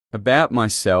About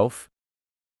myself.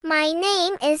 My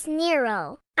name is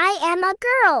Nero. I am a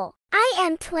girl. I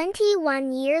am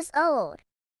 21 years old.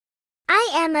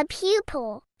 I am a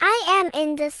pupil. I am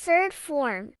in the third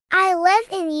form. I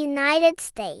live in United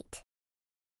States.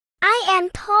 I am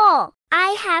tall.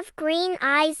 I have green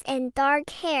eyes and dark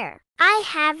hair. I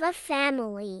have a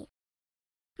family.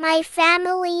 My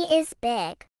family is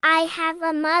big. I have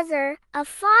a mother, a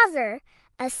father,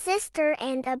 a sister,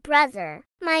 and a brother.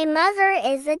 My mother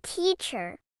is a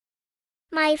teacher.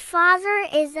 My father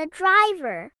is a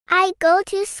driver. I go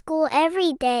to school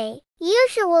every day.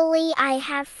 Usually I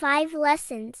have 5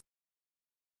 lessons.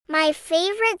 My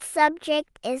favorite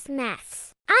subject is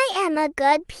maths. I am a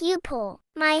good pupil.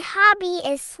 My hobby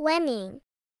is swimming.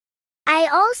 I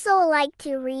also like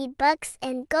to read books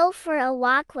and go for a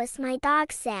walk with my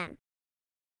dog Sam.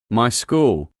 My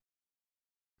school.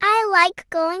 I like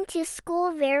going to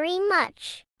school very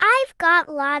much. I've got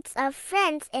lots of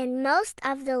friends and most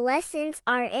of the lessons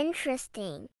are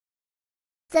interesting.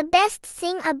 The best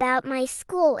thing about my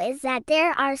school is that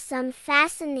there are some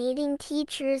fascinating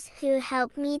teachers who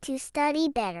help me to study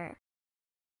better.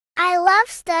 I love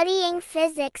studying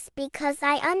physics because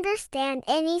I understand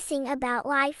anything about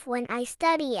life when I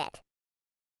study it.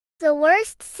 The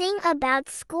worst thing about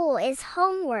school is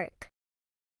homework.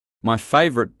 My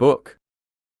favorite book.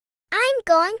 I'm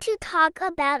going to talk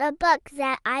about a book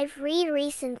that I've read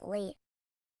recently.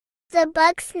 The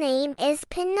book's name is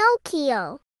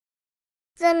Pinocchio.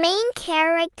 The main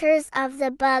characters of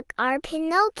the book are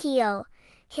Pinocchio,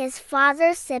 his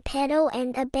father Geppetto,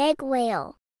 and a big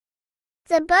whale.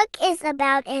 The book is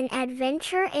about an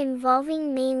adventure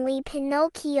involving mainly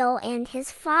Pinocchio and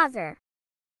his father.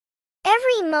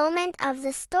 Every moment of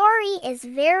the story is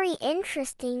very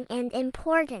interesting and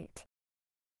important.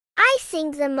 I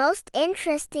think the most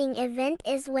interesting event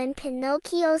is when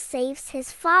Pinocchio saves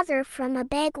his father from a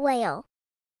big whale.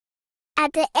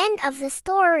 At the end of the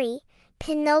story,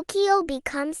 Pinocchio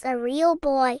becomes a real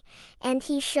boy and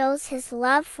he shows his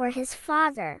love for his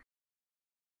father.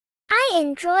 I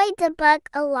enjoyed the book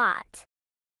a lot.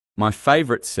 My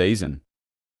favorite season.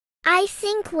 I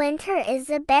think winter is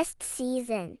the best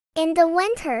season. In the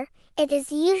winter, it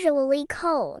is usually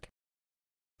cold.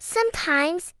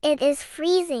 Sometimes it is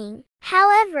freezing.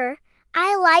 However,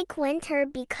 I like winter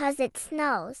because it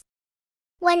snows.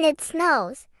 When it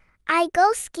snows, I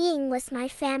go skiing with my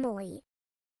family.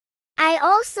 I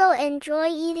also enjoy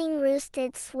eating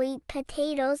roasted sweet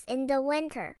potatoes in the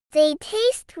winter. They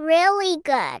taste really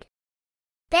good.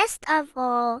 Best of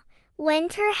all,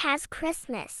 winter has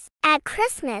Christmas. At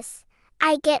Christmas,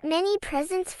 I get many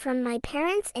presents from my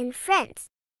parents and friends.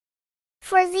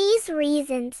 For these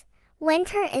reasons,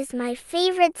 winter is my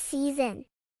favorite season.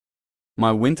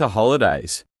 My winter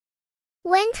holidays.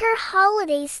 Winter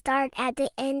holidays start at the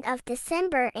end of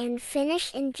December and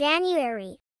finish in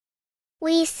January.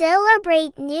 We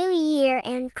celebrate New Year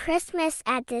and Christmas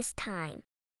at this time.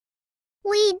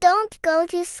 We don't go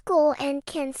to school and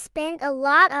can spend a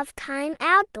lot of time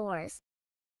outdoors.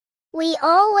 We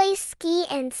always ski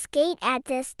and skate at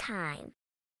this time.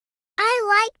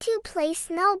 I like to play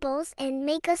snowballs and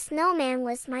make a snowman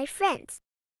with my friends.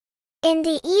 In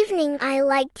the evening, I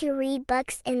like to read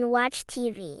books and watch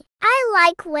TV. I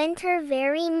like winter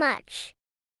very much.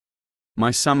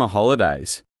 My summer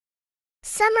holidays.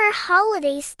 Summer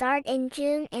holidays start in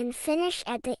June and finish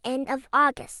at the end of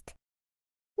August.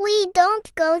 We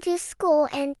don't go to school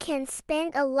and can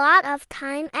spend a lot of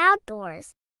time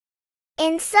outdoors.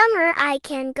 In summer, I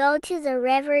can go to the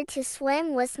river to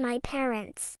swim with my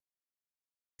parents.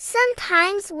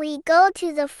 Sometimes we go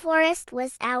to the forest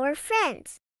with our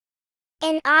friends.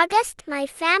 In August, my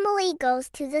family goes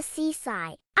to the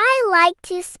seaside. I like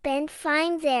to spend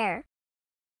time there.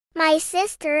 My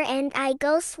sister and I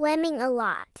go swimming a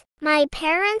lot. My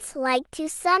parents like to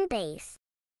sunbathe.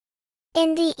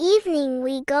 In the evening,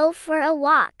 we go for a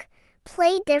walk,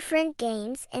 play different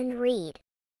games, and read.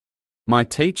 My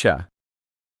teacher.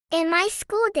 In my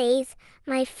school days,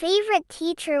 my favorite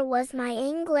teacher was my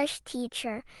English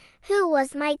teacher, who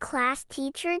was my class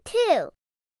teacher too.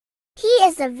 He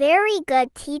is a very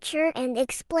good teacher and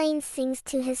explains things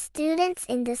to his students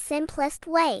in the simplest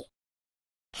way.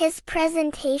 His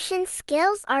presentation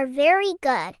skills are very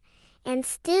good, and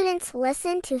students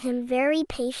listen to him very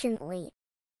patiently.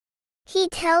 He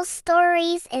tells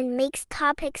stories and makes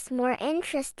topics more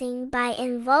interesting by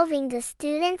involving the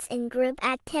students in group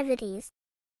activities.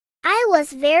 I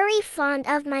was very fond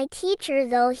of my teacher,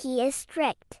 though he is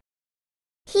strict.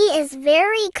 He is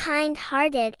very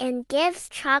kind-hearted and gives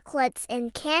chocolates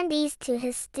and candies to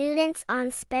his students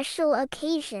on special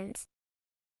occasions.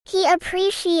 He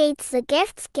appreciates the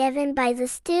gifts given by the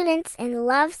students and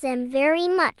loves them very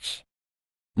much.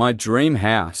 My dream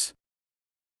house.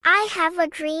 I have a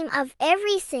dream of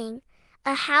everything,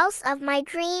 a house of my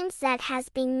dreams that has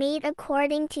been made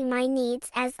according to my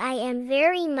needs as I am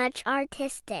very much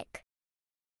artistic.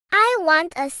 I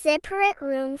want a separate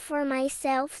room for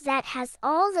myself that has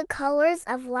all the colors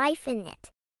of life in it.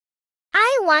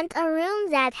 I want a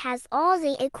room that has all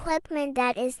the equipment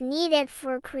that is needed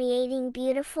for creating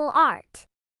beautiful art.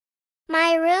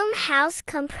 My room house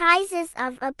comprises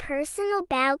of a personal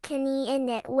balcony in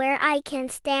it where I can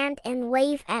stand and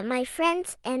wave at my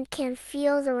friends and can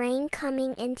feel the rain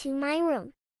coming into my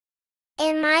room.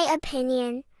 In my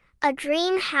opinion, a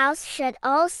dream house should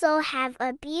also have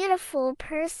a beautiful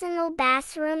personal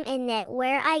bathroom in it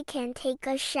where I can take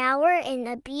a shower in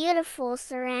a beautiful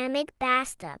ceramic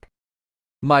bathtub.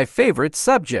 My favorite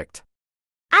subject.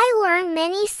 I learn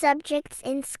many subjects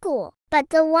in school, but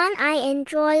the one I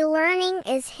enjoy learning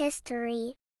is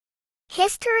history.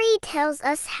 History tells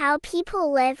us how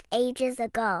people lived ages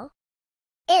ago.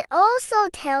 It also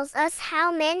tells us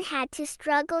how men had to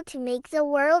struggle to make the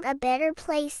world a better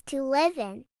place to live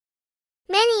in.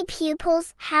 Many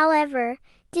pupils, however,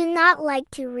 do not like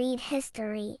to read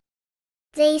history.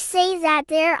 They say that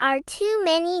there are too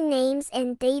many names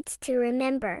and dates to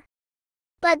remember.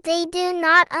 But they do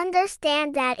not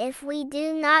understand that if we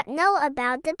do not know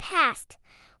about the past,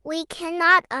 we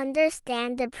cannot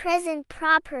understand the present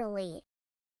properly.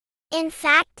 In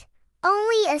fact,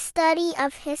 only a study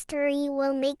of history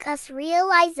will make us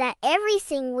realize that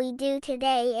everything we do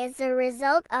today is the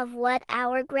result of what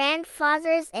our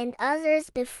grandfathers and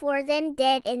others before them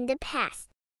did in the past.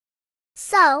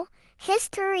 So,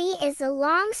 history is a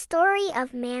long story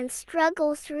of man's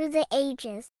struggle through the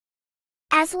ages.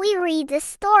 As we read this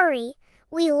story,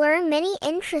 we learn many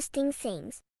interesting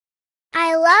things.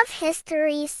 I love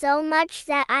history so much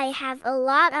that I have a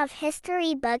lot of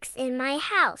history books in my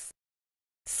house.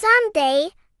 Someday,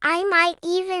 I might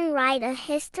even write a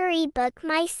history book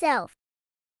myself.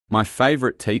 My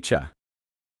favorite teacher.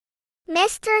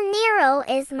 Mr. Nero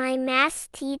is my math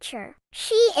teacher.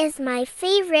 She is my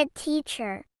favorite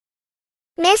teacher.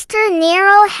 Mr.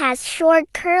 Nero has short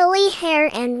curly hair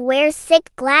and wears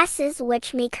thick glasses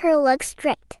which make her look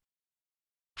strict.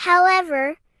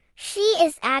 However, she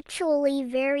is actually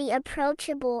very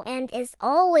approachable and is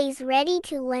always ready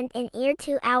to lend an ear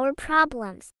to our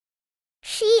problems.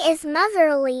 She is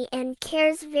motherly and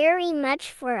cares very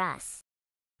much for us.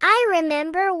 I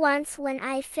remember once when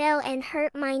I fell and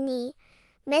hurt my knee,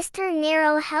 Mr.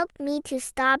 Nero helped me to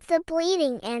stop the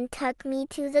bleeding and took me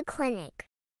to the clinic.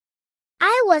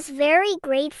 I was very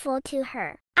grateful to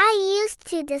her. I used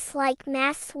to dislike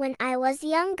maths when I was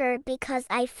younger because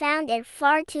I found it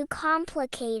far too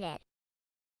complicated.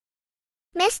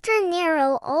 Mr.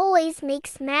 Nero always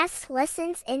makes maths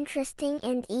lessons interesting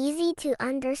and easy to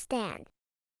understand.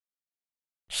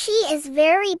 She is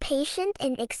very patient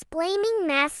in explaining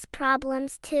maths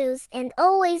problems too and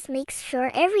always makes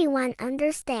sure everyone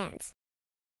understands.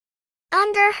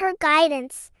 Under her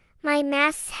guidance, my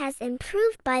maths has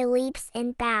improved by leaps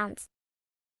and bounds.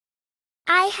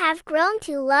 I have grown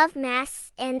to love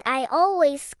maths and I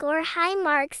always score high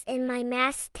marks in my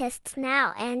maths tests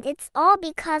now, and it's all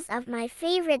because of my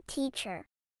favorite teacher.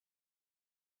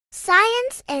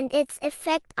 Science and its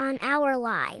effect on our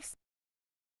lives.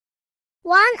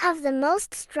 One of the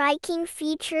most striking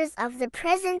features of the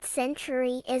present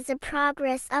century is the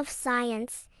progress of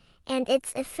science and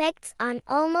its effects on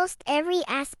almost every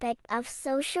aspect of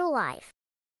social life.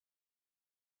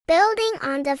 Building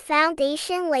on the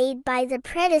foundation laid by the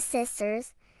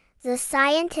predecessors, the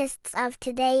scientists of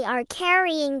today are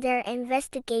carrying their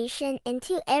investigation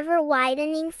into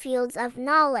ever-widening fields of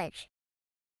knowledge.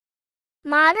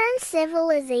 Modern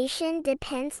civilization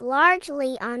depends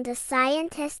largely on the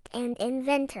scientist and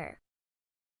inventor.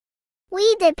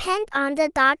 We depend on the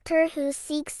doctor who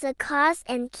seeks the cause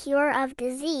and cure of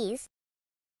disease,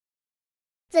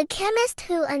 the chemist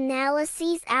who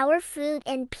analyzes our food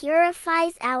and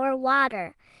purifies our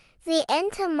water, the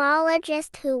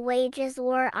entomologist who wages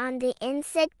war on the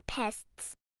insect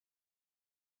pests,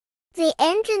 the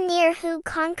engineer who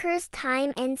conquers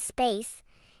time and space,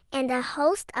 and a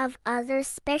host of other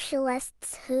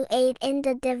specialists who aid in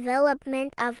the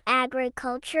development of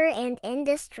agriculture and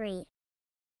industry.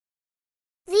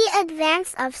 The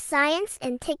advance of science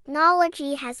and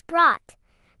technology has brought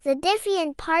the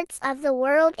different parts of the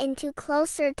world into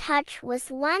closer touch with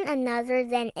one another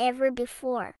than ever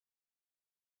before.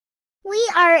 We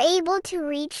are able to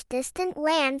reach distant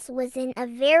lands within a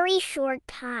very short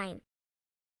time.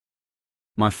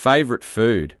 My favorite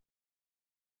food.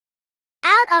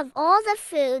 Out of all the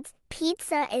foods,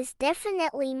 pizza is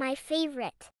definitely my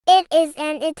favorite. It is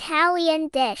an Italian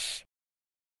dish.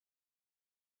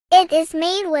 It is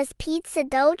made with pizza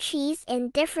dough, cheese,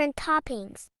 and different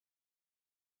toppings.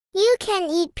 You can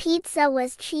eat pizza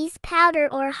with cheese powder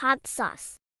or hot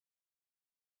sauce.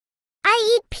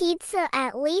 I eat pizza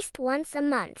at least once a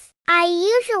month. I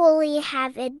usually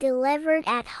have it delivered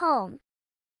at home.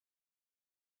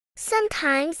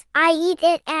 Sometimes I eat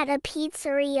it at a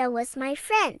pizzeria with my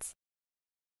friends.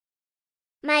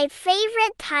 My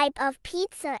favorite type of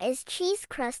pizza is cheese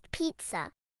crust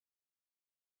pizza.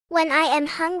 When I am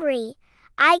hungry,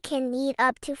 I can eat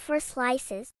up to 4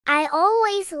 slices. I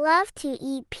always love to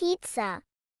eat pizza.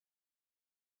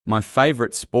 My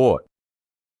favorite sport.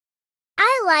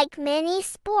 I like many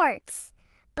sports,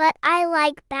 but I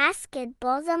like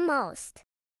basketball the most.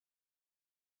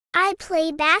 I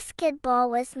play basketball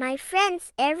with my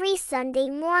friends every Sunday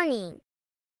morning.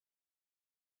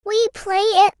 We play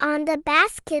it on the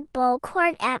basketball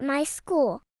court at my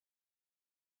school.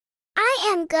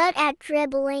 I am good at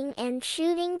dribbling and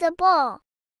shooting the ball.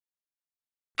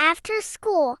 After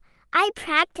school, I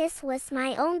practice with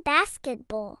my own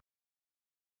basketball.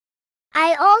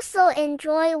 I also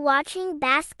enjoy watching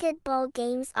basketball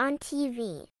games on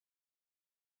TV.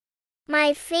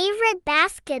 My favorite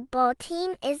basketball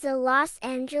team is the Los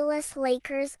Angeles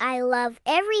Lakers. I love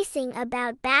everything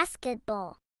about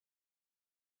basketball.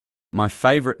 My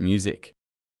favorite music.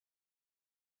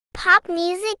 Pop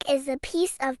music is a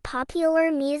piece of popular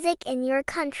music in your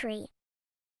country.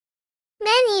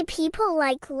 Many people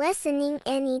like listening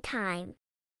anytime.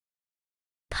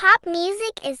 Pop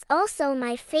music is also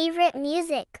my favorite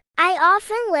music. I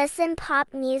often listen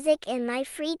pop music in my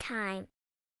free time.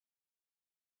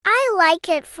 I like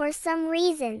it for some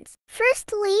reasons.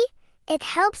 Firstly, it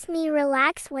helps me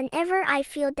relax whenever I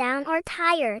feel down or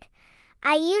tired.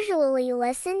 I usually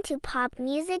listen to pop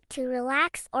music to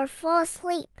relax or fall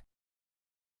asleep.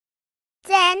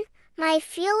 Then, my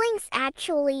feelings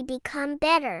actually become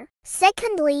better.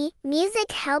 Secondly,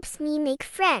 music helps me make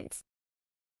friends.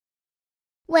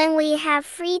 When we have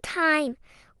free time,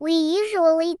 we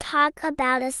usually talk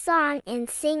about a song and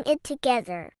sing it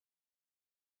together.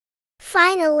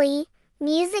 Finally,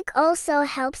 music also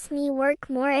helps me work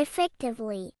more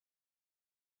effectively.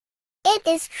 It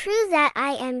is true that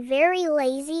I am very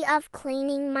lazy of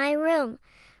cleaning my room,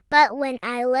 but when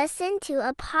I listen to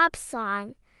a pop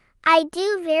song, I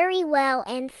do very well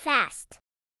and fast.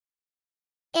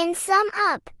 In sum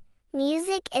up,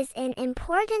 music is an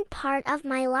important part of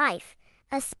my life,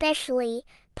 especially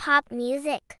pop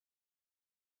music.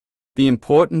 The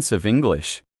importance of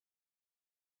English.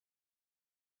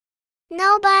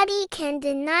 Nobody can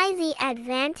deny the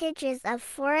advantages of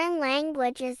foreign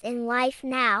languages in life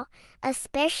now,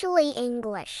 especially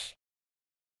English.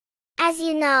 As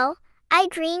you know, I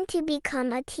dream to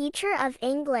become a teacher of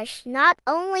English not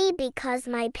only because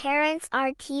my parents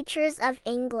are teachers of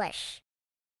English,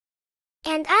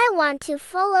 and I want to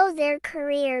follow their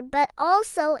career, but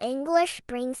also English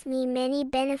brings me many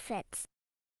benefits.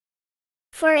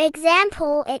 For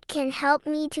example, it can help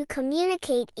me to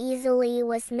communicate easily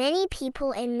with many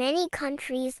people in many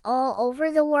countries all over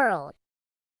the world.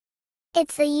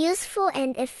 It's a useful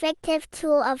and effective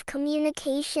tool of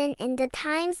communication in the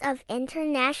times of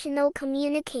international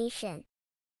communication.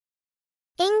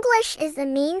 English is a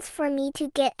means for me to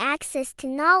get access to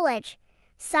knowledge,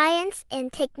 science,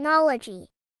 and technology.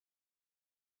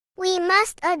 We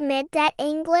must admit that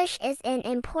English is an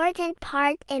important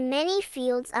part in many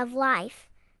fields of life: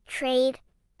 trade,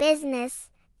 business,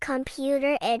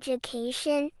 computer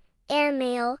education,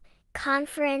 airmail,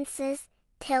 conferences,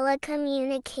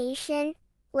 telecommunication,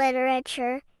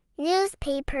 literature,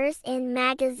 newspapers, and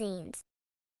magazines.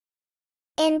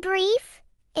 In brief,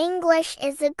 English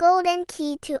is the golden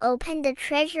key to open the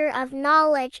treasure of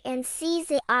knowledge and seize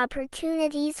the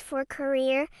opportunities for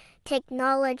career,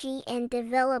 technology, and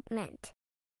development.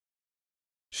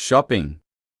 Shopping.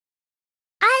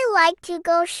 I like to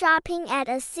go shopping at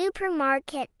a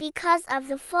supermarket because of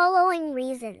the following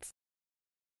reasons.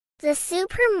 The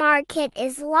supermarket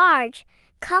is large,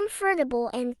 comfortable,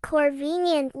 and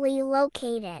conveniently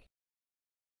located.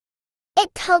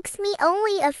 It takes me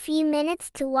only a few minutes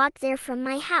to walk there from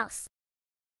my house.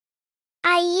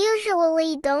 I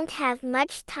usually don't have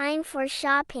much time for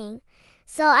shopping,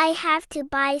 so I have to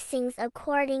buy things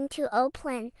according to a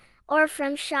plan or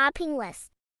from shopping lists.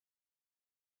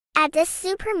 At the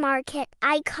supermarket,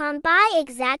 I can buy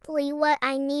exactly what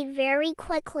I need very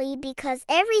quickly because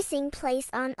everything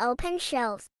placed on open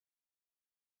shelves.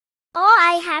 All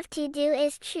I have to do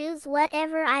is choose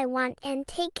whatever I want and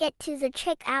take it to the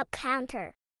checkout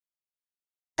counter.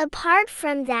 Apart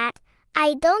from that,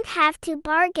 I don't have to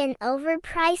bargain over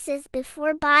prices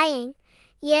before buying,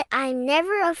 yet I'm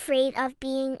never afraid of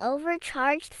being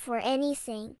overcharged for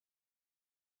anything.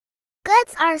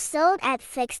 Goods are sold at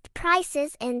fixed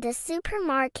prices and the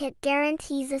supermarket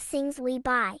guarantees the things we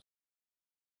buy.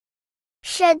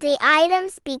 Should the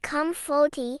items become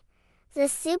faulty, the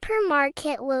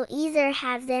supermarket will either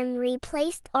have them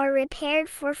replaced or repaired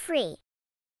for free.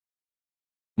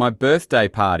 My birthday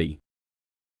party.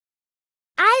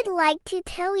 I'd like to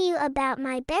tell you about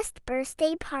my best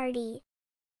birthday party.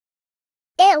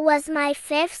 It was my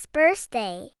 5th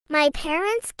birthday. My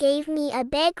parents gave me a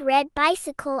big red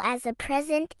bicycle as a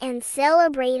present and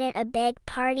celebrated a big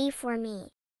party for me.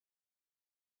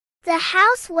 The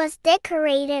house was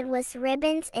decorated with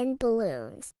ribbons and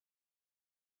balloons.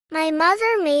 My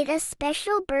mother made a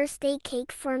special birthday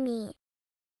cake for me.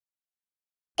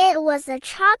 It was a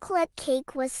chocolate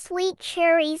cake with sweet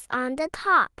cherries on the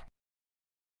top.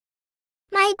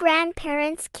 My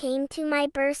grandparents came to my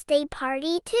birthday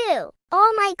party too.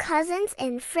 All my cousins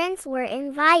and friends were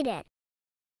invited.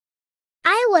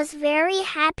 I was very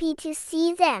happy to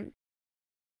see them.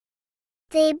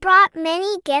 They brought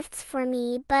many gifts for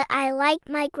me, but I liked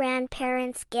my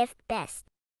grandparents' gift best.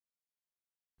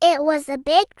 It was a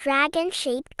big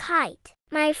dragon-shaped kite.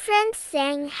 My friends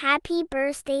sang happy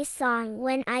birthday song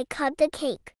when I cut the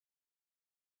cake.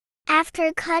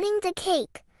 After cutting the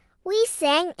cake, we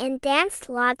sang and danced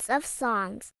lots of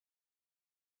songs.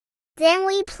 Then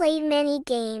we played many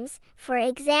games, for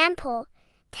example,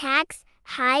 tags,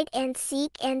 hide and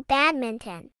seek and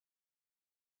badminton.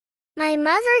 My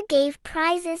mother gave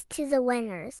prizes to the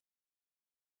winners.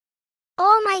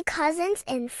 All my cousins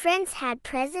and friends had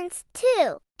presents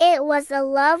too. It was a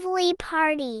lovely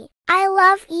party. I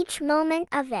love each moment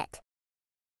of it.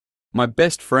 My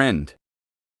best friend.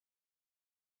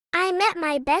 I met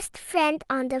my best friend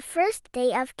on the first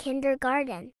day of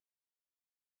kindergarten.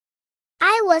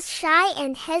 I was shy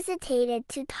and hesitated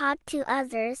to talk to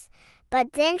others,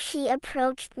 but then she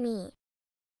approached me.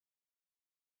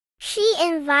 She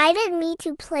invited me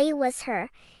to play with her,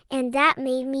 and that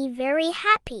made me very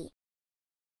happy.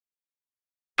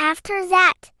 After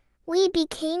that, we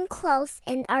became close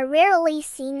and are rarely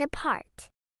seen apart.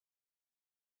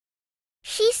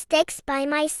 She sticks by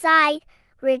my side,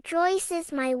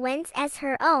 rejoices my wins as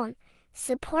her own,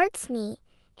 supports me,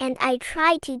 and I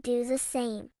try to do the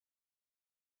same.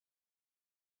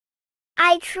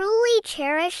 I truly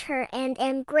cherish her and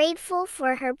am grateful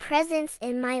for her presence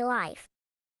in my life.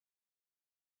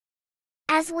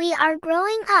 As we are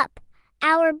growing up,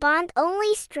 our bond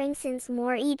only strengthens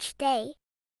more each day.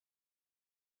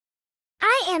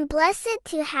 I am blessed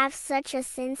to have such a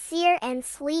sincere and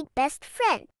sweet best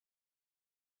friend.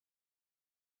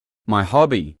 My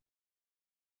hobby.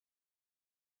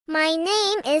 My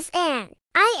name is Anne.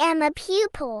 I am a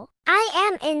pupil. I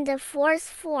am in the 4th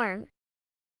form.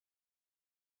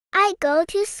 I go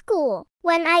to school.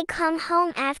 When I come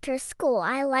home after school,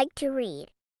 I like to read.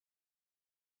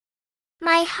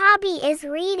 My hobby is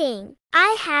reading.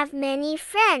 I have many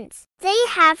friends. They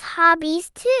have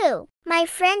hobbies too. My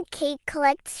friend Kate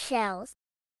collects shells.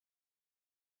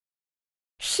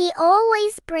 She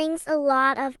always brings a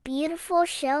lot of beautiful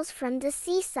shells from the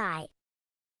seaside.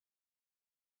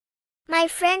 My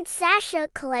friend Sasha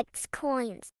collects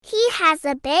coins. He has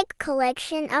a big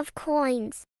collection of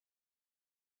coins.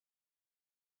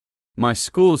 My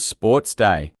school's sports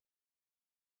day.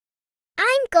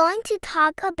 I'm going to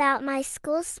talk about my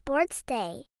school sports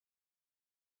day.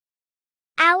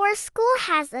 Our school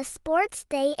has a sports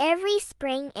day every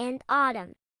spring and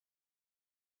autumn.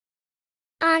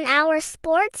 On our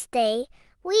sports day,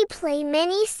 we play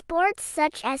many sports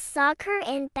such as soccer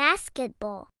and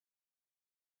basketball.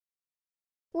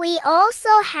 We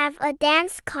also have a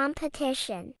dance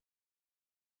competition.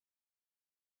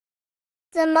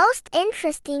 The most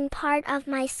interesting part of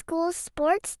my school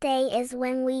sports day is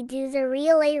when we do the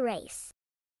relay race.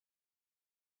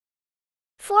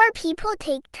 4 people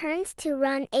take turns to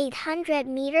run 800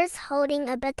 meters holding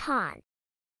a baton.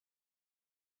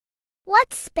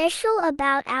 What's special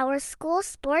about our school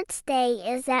sports day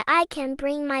is that I can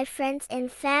bring my friends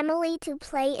and family to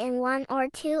play in 1 or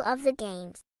 2 of the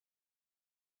games.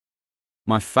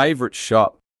 My favorite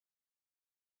shop.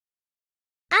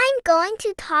 I'm going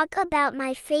to talk about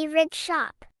my favorite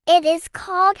shop. It is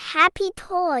called Happy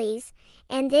Toys,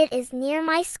 and it is near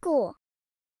my school.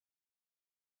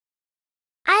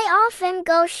 I often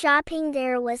go shopping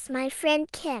there with my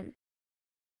friend Kim.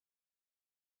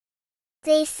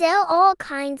 They sell all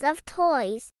kinds of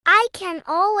toys. I can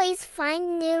always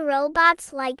find new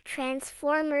robots like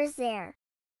Transformers there.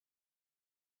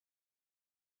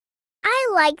 I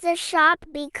like the shop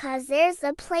because there's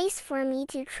a place for me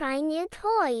to try new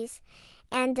toys,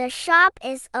 and the shop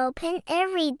is open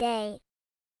every day.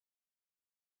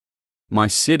 My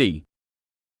city.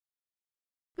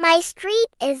 My street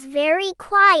is very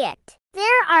quiet.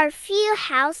 There are few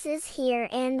houses here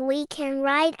and we can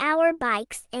ride our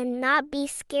bikes and not be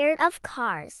scared of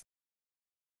cars.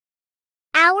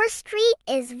 Our street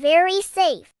is very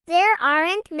safe. There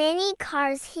aren't many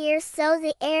cars here, so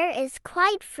the air is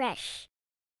quite fresh.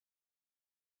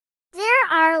 There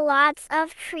are lots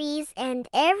of trees and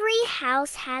every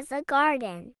house has a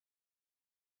garden.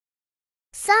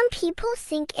 Some people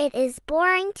think it is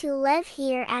boring to live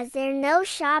here as there are no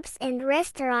shops and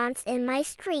restaurants in my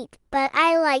street, but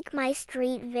I like my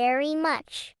street very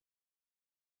much.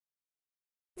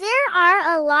 There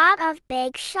are a lot of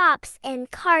big shops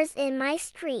and cars in my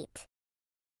street.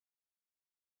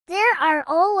 There are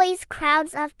always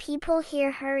crowds of people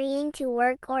here hurrying to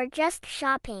work or just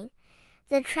shopping.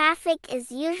 The traffic is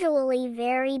usually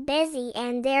very busy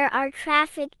and there are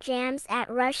traffic jams at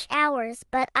rush hours,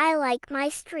 but I like my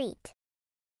street.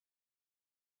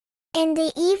 In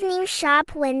the evening,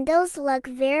 shop windows look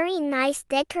very nice,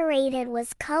 decorated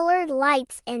with colored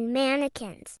lights and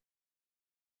mannequins.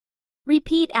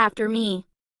 Repeat after me.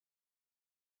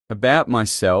 About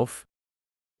myself.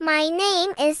 My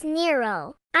name is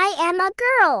Nero. I am a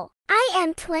girl. I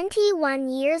am 21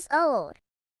 years old.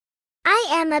 I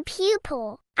am a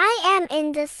pupil. I am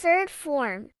in the third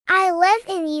form. I live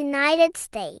in United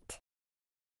States.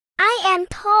 I am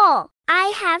tall.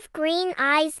 I have green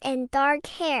eyes and dark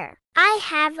hair. I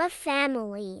have a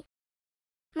family.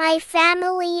 My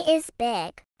family is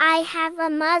big. I have a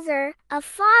mother, a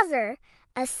father,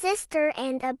 a sister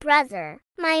and a brother.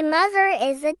 My mother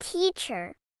is a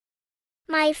teacher.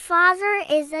 My father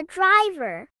is a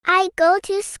driver. I go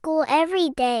to school every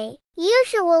day.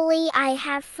 Usually I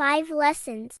have 5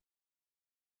 lessons.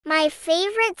 My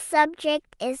favorite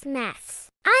subject is maths.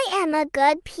 I am a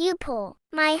good pupil.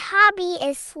 My hobby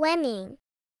is swimming.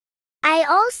 I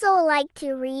also like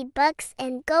to read books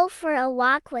and go for a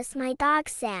walk with my dog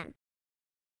Sam.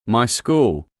 My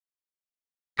school.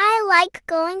 I like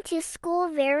going to school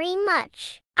very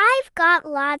much. I've got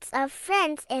lots of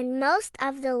friends and most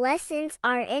of the lessons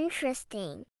are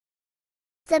interesting.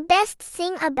 The best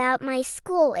thing about my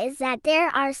school is that there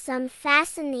are some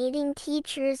fascinating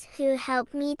teachers who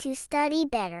help me to study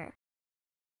better.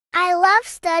 I love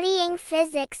studying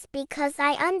physics because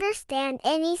I understand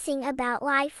anything about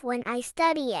life when I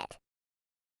study it.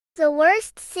 The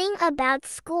worst thing about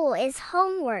school is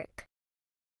homework.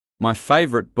 My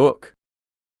favorite book.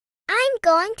 I'm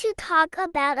going to talk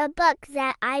about a book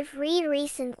that I've read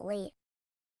recently.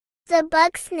 The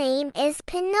book's name is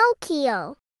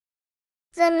Pinocchio.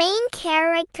 The main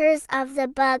characters of the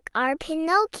book are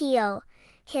Pinocchio,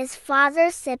 his father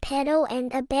Geppetto,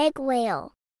 and a big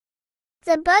whale.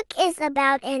 The book is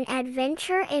about an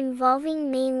adventure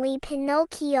involving mainly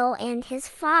Pinocchio and his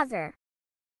father.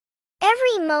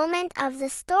 Every moment of the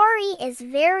story is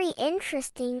very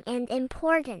interesting and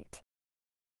important.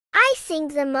 I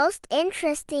think the most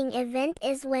interesting event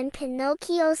is when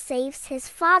Pinocchio saves his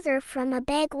father from a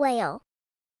big whale.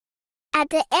 At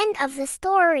the end of the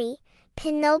story,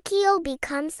 Pinocchio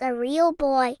becomes a real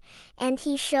boy and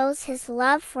he shows his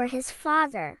love for his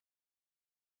father.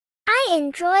 I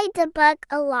enjoyed the book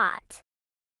a lot.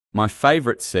 My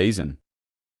favorite season.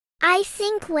 I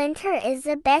think winter is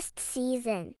the best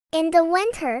season. In the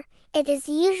winter, it is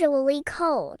usually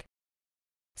cold.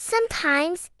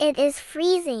 Sometimes it is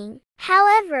freezing.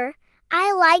 However,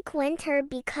 I like winter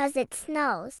because it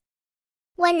snows.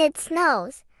 When it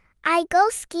snows, I go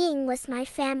skiing with my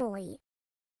family.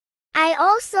 I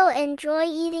also enjoy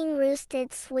eating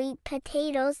roasted sweet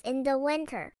potatoes in the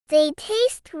winter. They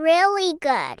taste really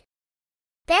good.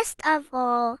 Best of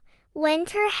all,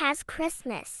 winter has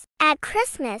Christmas. At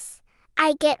Christmas,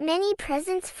 I get many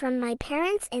presents from my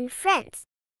parents and friends.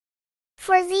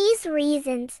 For these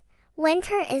reasons,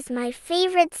 winter is my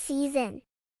favorite season.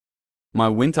 My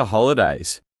winter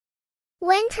holidays.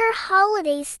 Winter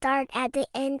holidays start at the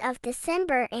end of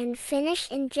December and finish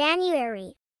in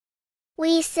January.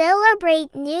 We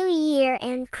celebrate New Year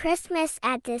and Christmas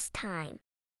at this time.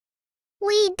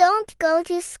 We don't go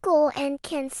to school and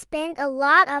can spend a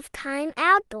lot of time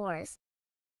outdoors.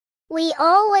 We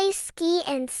always ski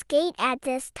and skate at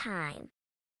this time.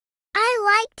 I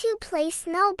like to play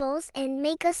snowballs and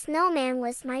make a snowman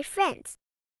with my friends.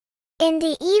 In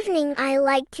the evening, I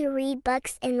like to read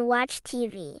books and watch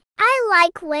TV. I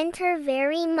like winter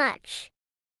very much.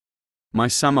 My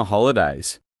summer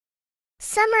holidays.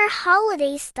 Summer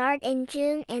holidays start in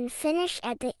June and finish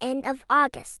at the end of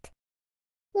August.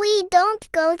 We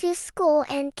don't go to school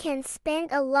and can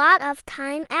spend a lot of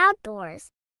time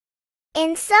outdoors.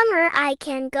 In summer, I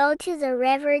can go to the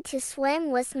river to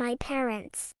swim with my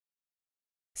parents.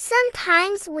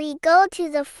 Sometimes we go to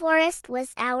the forest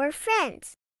with our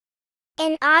friends.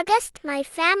 In August, my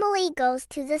family goes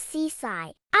to the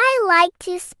seaside. I like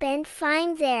to spend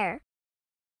time there.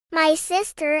 My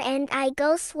sister and I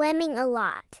go swimming a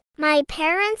lot. My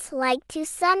parents like to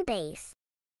sunbathe.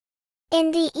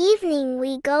 In the evening,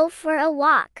 we go for a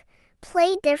walk,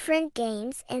 play different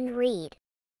games, and read.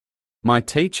 My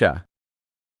teacher.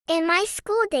 In my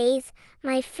school days,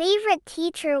 my favorite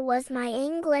teacher was my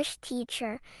English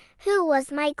teacher, who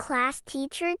was my class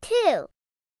teacher too.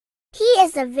 He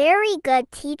is a very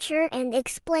good teacher and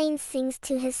explains things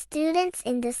to his students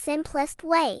in the simplest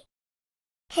way.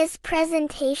 His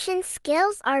presentation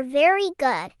skills are very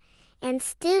good, and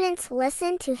students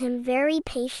listen to him very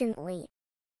patiently.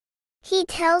 He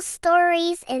tells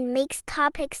stories and makes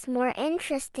topics more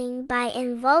interesting by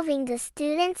involving the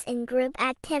students in group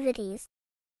activities.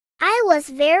 I was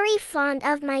very fond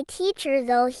of my teacher,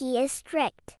 though he is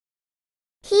strict.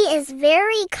 He is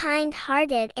very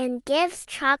kind-hearted and gives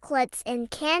chocolates and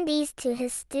candies to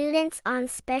his students on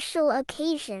special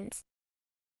occasions.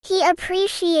 He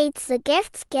appreciates the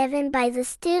gifts given by the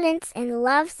students and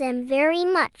loves them very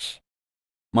much.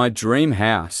 My dream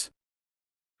house.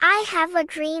 I have a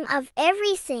dream of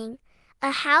everything,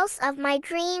 a house of my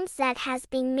dreams that has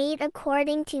been made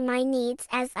according to my needs,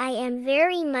 as I am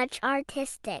very much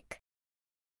artistic.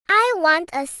 I want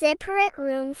a separate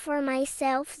room for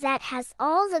myself that has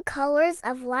all the colors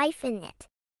of life in it.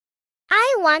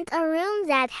 I want a room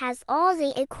that has all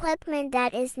the equipment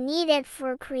that is needed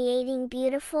for creating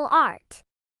beautiful art.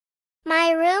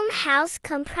 My room house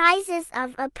comprises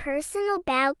of a personal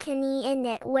balcony in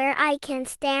it where I can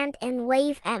stand and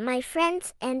wave at my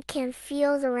friends and can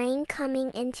feel the rain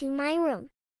coming into my room.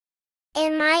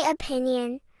 In my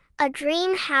opinion, a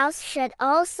dream house should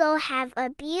also have a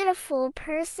beautiful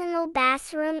personal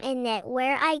bathroom in it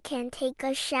where I can take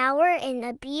a shower in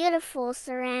a beautiful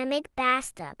ceramic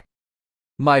bathtub.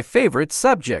 My favorite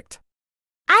subject.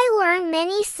 I learn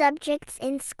many subjects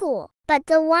in school, but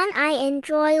the one I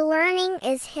enjoy learning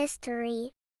is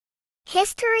history.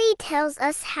 History tells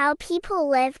us how people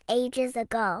lived ages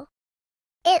ago.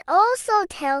 It also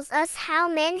tells us how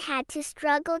men had to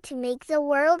struggle to make the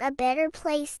world a better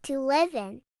place to live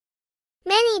in.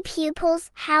 Many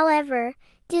pupils, however,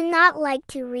 do not like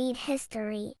to read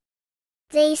history.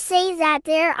 They say that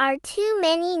there are too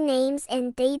many names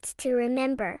and dates to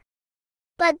remember.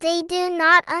 But they do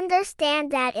not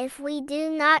understand that if we do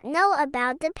not know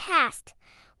about the past,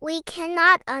 we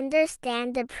cannot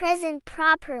understand the present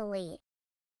properly.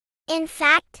 In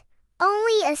fact,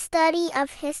 only a study of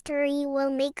history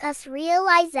will make us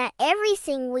realize that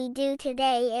everything we do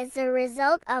today is the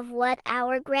result of what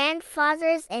our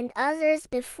grandfathers and others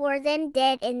before them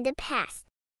did in the past.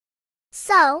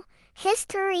 So,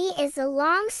 history is a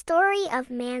long story of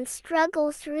man's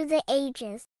struggle through the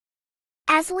ages.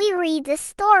 As we read this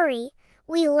story,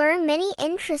 we learn many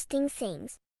interesting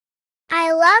things.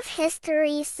 I love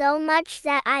history so much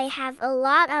that I have a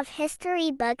lot of history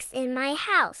books in my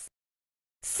house.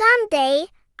 Someday,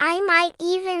 I might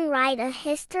even write a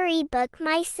history book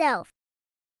myself.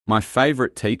 My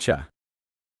favorite teacher.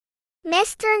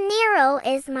 Mr. Nero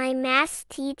is my math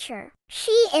teacher.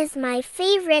 She is my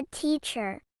favorite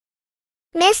teacher.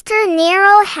 Mr.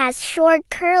 Nero has short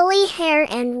curly hair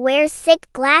and wears thick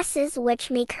glasses which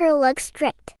make her look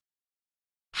strict.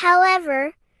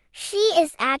 However, she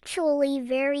is actually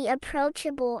very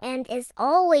approachable and is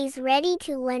always ready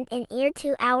to lend an ear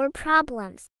to our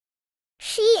problems.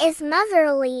 She is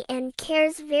motherly and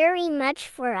cares very much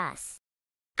for us.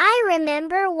 I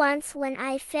remember once when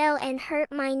I fell and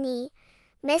hurt my knee,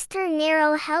 Mr.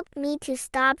 Nero helped me to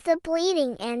stop the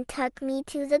bleeding and took me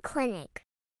to the clinic.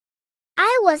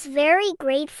 I was very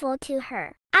grateful to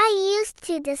her. I used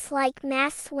to dislike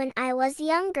maths when I was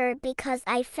younger because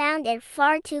I found it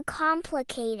far too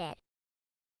complicated.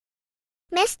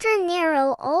 Mr.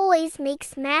 Nero always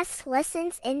makes maths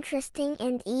lessons interesting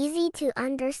and easy to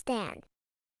understand.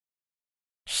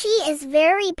 She is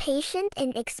very patient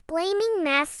in explaining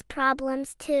maths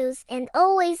problems too and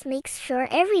always makes sure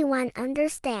everyone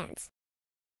understands.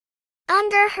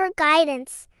 Under her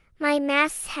guidance, my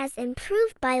maths has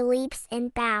improved by leaps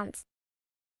and bounds.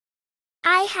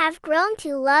 I have grown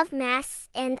to love maths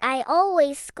and I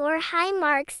always score high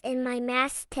marks in my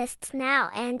maths tests now,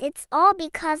 and it's all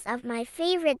because of my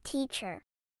favorite teacher.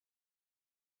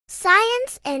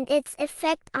 Science and its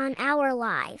effect on our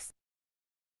lives.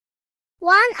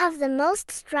 One of the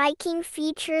most striking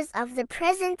features of the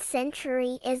present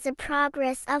century is the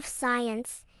progress of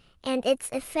science and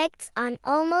its effects on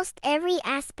almost every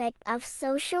aspect of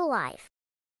social life.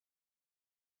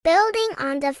 Building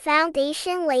on the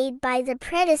foundation laid by the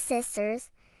predecessors,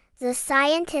 the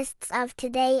scientists of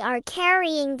today are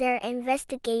carrying their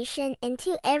investigation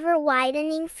into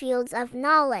ever-widening fields of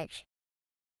knowledge.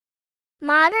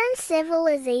 Modern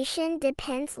civilization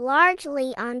depends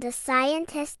largely on the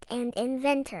scientist and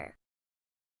inventor.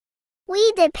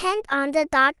 We depend on the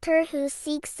doctor who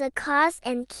seeks the cause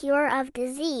and cure of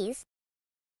disease,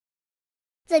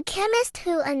 the chemist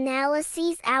who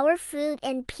analyzes our food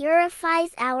and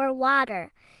purifies our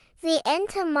water, the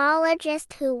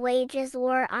entomologist who wages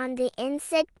war on the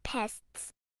insect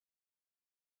pests,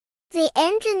 the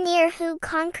engineer who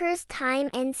conquers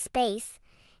time and space,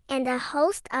 and a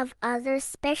host of other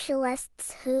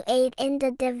specialists who aid in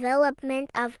the development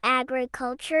of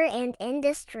agriculture and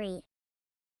industry.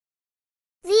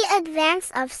 The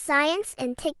advance of science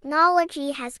and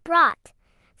technology has brought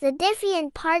the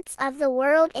different parts of the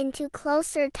world into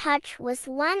closer touch with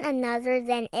one another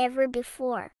than ever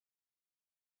before.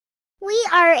 We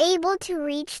are able to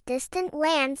reach distant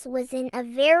lands within a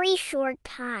very short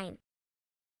time.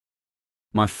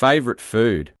 My favorite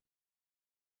food.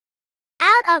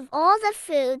 Out of all the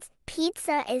foods,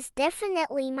 pizza is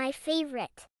definitely my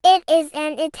favorite. It is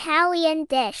an Italian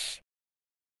dish.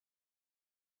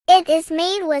 It is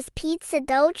made with pizza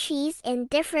dough, cheese, and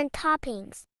different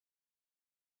toppings.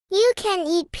 You can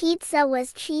eat pizza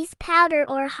with cheese powder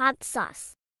or hot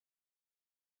sauce.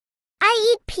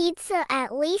 I eat pizza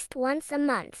at least once a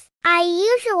month. I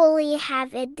usually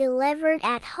have it delivered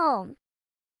at home.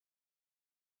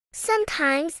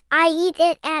 Sometimes I eat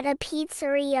it at a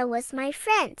pizzeria with my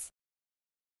friends.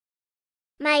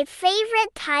 My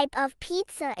favorite type of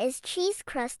pizza is cheese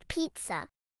crust pizza.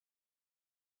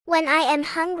 When I am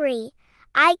hungry,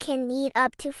 I can eat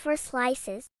up to 4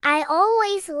 slices. I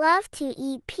always love to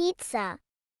eat pizza.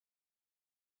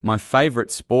 My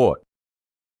favorite sport.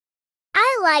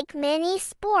 I like many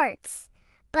sports,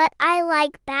 but I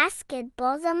like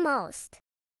basketball the most.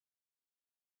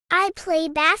 I play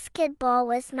basketball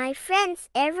with my friends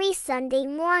every Sunday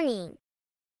morning.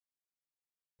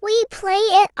 We play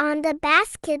it on the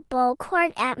basketball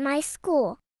court at my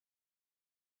school.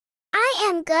 I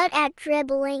am good at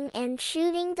dribbling and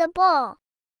shooting the ball.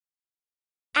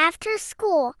 After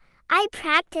school, I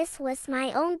practice with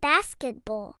my own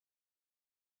basketball.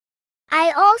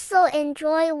 I also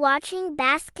enjoy watching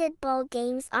basketball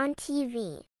games on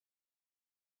TV.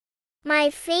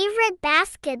 My favorite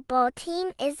basketball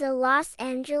team is the Los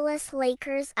Angeles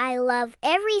Lakers. I love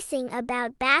everything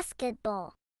about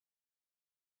basketball.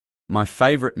 My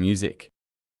favorite music.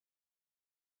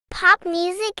 Pop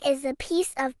music is a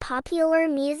piece of popular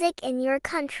music in your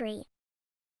country.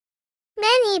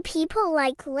 Many people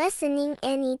like listening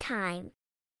anytime.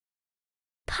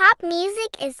 Pop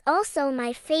music is also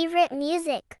my favorite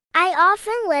music. I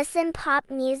often listen pop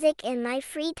music in my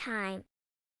free time.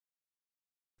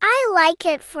 I like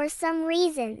it for some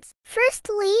reasons.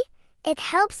 Firstly, it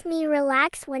helps me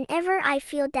relax whenever I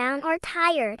feel down or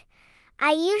tired.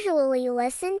 I usually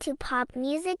listen to pop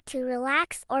music to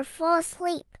relax or fall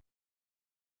asleep.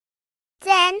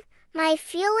 Then, my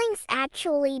feelings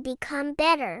actually become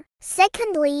better.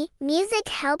 Secondly, music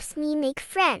helps me make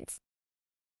friends.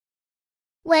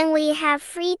 When we have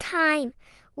free time,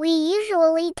 we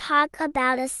usually talk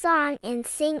about a song and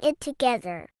sing it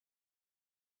together.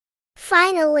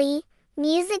 Finally,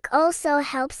 music also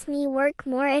helps me work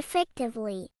more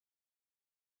effectively.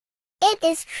 It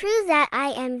is true that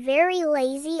I am very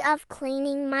lazy of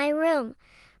cleaning my room,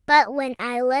 but when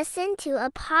I listen to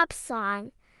a pop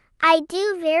song, I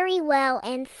do very well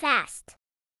and fast.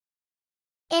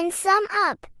 In sum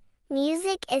up,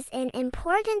 music is an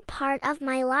important part of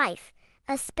my life,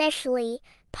 especially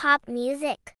pop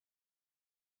music.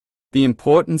 The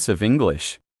importance of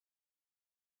English.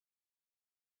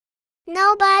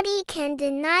 Nobody can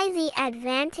deny the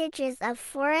advantages of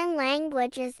foreign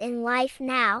languages in life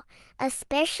now,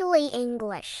 especially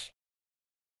English.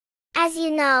 As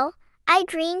you know, I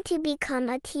dream to become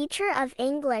a teacher of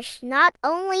English not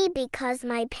only because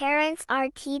my parents are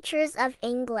teachers of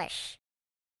English,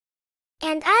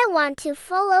 and I want to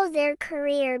follow their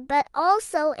career, but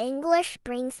also English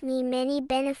brings me many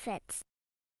benefits.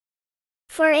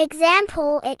 For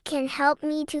example, it can help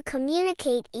me to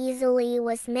communicate easily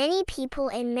with many people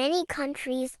in many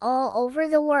countries all over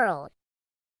the world.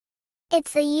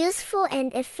 It's a useful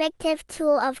and effective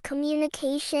tool of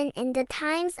communication in the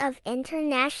times of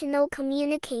international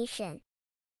communication.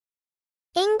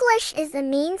 English is a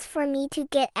means for me to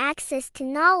get access to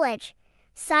knowledge,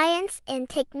 science, and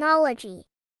technology.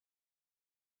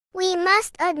 We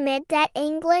must admit that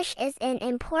English is an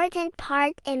important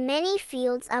part in many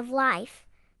fields of life: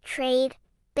 trade,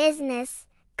 business,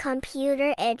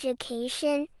 computer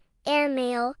education,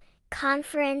 airmail,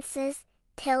 conferences,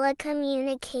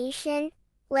 telecommunication,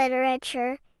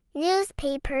 literature,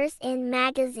 newspapers, and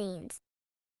magazines.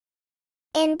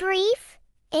 In brief,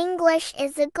 English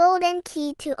is the golden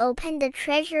key to open the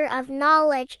treasure of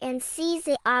knowledge and seize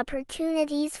the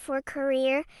opportunities for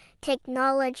career,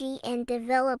 technology, and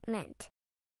development.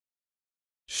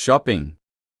 Shopping.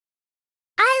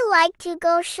 I like to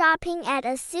go shopping at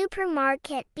a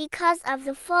supermarket because of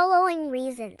the following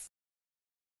reasons.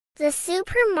 The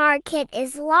supermarket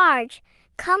is large,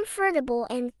 comfortable,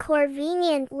 and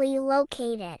conveniently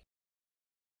located.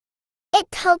 It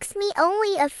takes me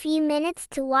only a few minutes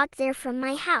to walk there from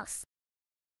my house.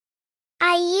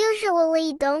 I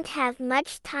usually don't have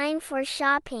much time for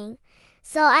shopping,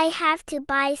 so I have to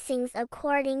buy things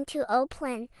according to a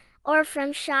plan or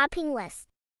from shopping lists.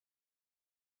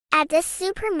 At the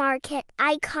supermarket,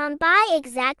 I can buy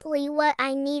exactly what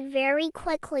I need very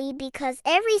quickly because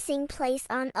everything placed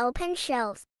on open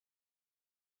shelves.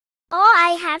 All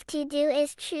I have to do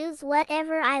is choose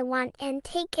whatever I want and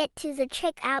take it to the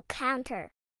checkout counter.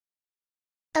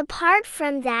 Apart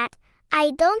from that,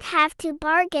 I don't have to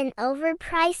bargain over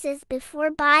prices before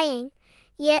buying,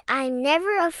 yet I'm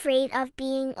never afraid of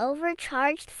being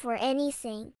overcharged for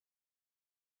anything.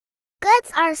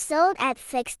 Goods are sold at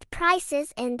fixed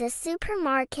prices and the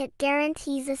supermarket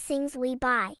guarantees the things we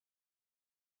buy.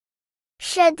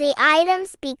 Should the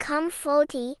items become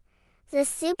faulty, the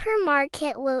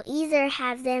supermarket will either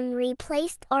have them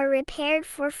replaced or repaired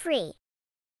for free.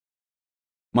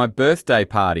 My birthday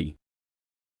party.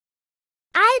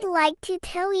 I'd like to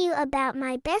tell you about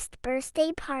my best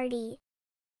birthday party.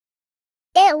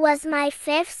 It was my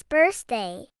 5th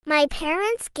birthday. My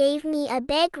parents gave me a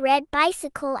big red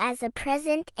bicycle as a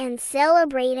present and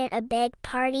celebrated a big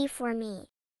party for me.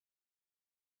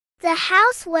 The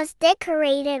house was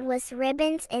decorated with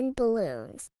ribbons and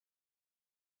balloons.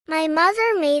 My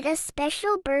mother made a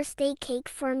special birthday cake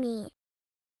for me.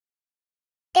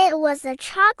 It was a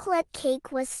chocolate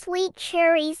cake with sweet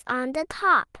cherries on the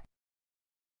top.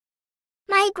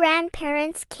 My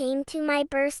grandparents came to my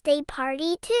birthday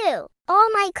party too. All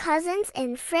my cousins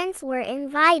and friends were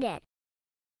invited.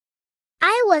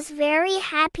 I was very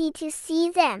happy to see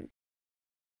them.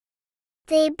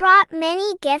 They brought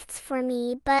many gifts for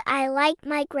me, but I liked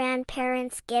my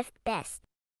grandparents' gift best.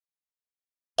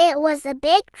 It was a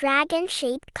big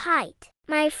dragon-shaped kite.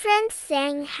 My friends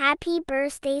sang happy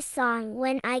birthday song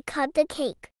when I cut the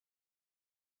cake.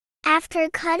 After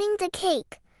cutting the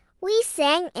cake, we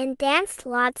sang and danced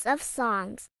lots of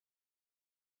songs.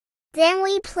 Then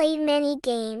we played many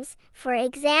games, for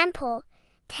example,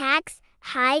 tags,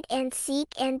 hide and seek,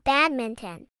 and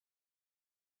badminton.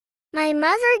 My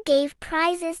mother gave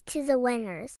prizes to the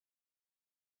winners.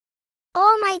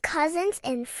 All my cousins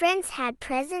and friends had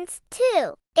presents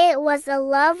too. It was a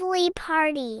lovely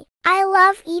party. I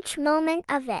love each moment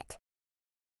of it.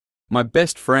 My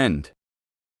best friend.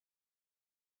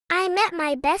 I met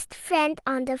my best friend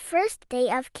on the first day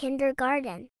of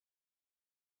kindergarten.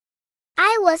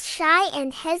 I was shy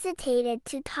and hesitated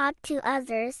to talk to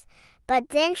others, but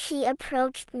then she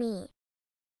approached me.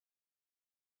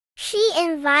 She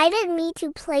invited me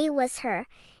to play with her,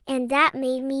 and that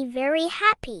made me very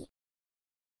happy.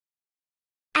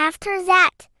 After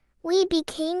that, we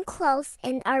became close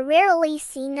and are rarely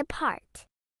seen apart.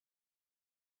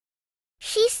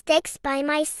 She sticks by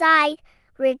my side,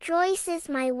 rejoices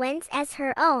my wins as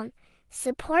her own,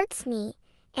 supports me,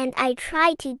 and I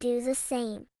try to do the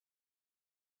same.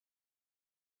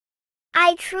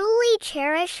 I truly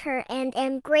cherish her and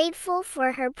am grateful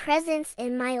for her presence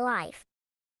in my life.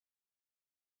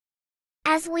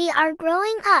 As we are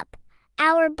growing up,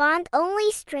 our bond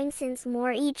only strengthens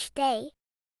more each day.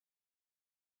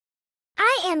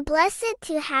 I am blessed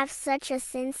to have such a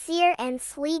sincere and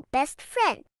sweet best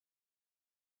friend.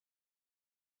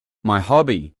 My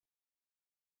hobby.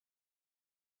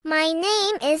 My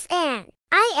name is Anne.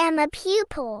 I am a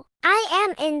pupil. I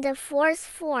am in the 4th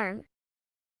form.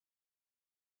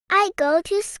 I go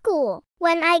to school.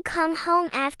 When I come home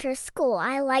after school,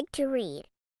 I like to read.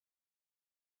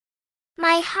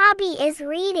 My hobby is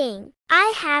reading.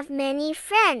 I have many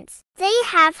friends. They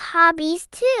have hobbies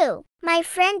too. My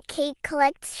friend Kate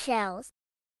collects shells.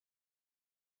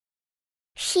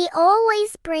 She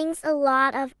always brings a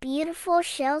lot of beautiful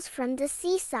shells from the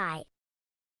seaside.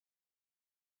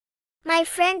 My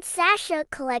friend Sasha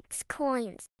collects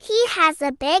coins. He has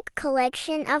a big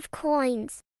collection of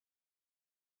coins.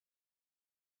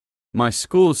 My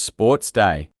school's sports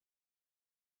day.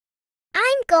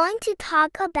 I'm going to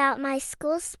talk about my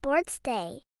school sports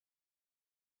day.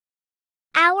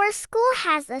 Our school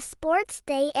has a sports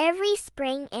day every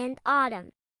spring and autumn.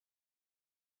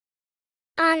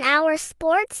 On our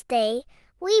sports day,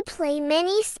 we play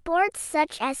many sports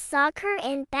such as soccer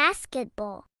and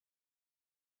basketball.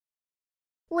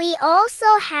 We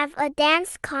also have a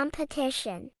dance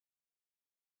competition.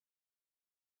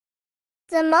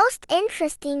 The most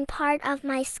interesting part of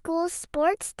my school's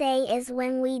sports day is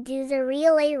when we do the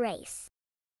relay race.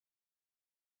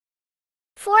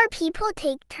 4 people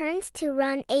take turns to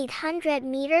run 800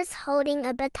 meters holding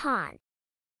a baton.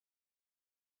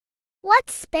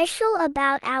 What's special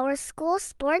about our school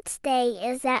sports day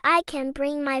is that I can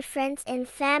bring my friends and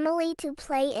family to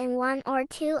play in 1 or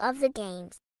 2 of the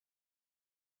games.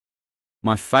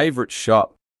 My favorite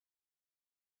shop.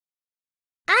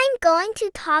 I'm going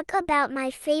to talk about my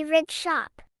favorite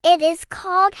shop. It is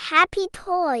called Happy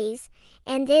Toys,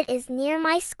 and it is near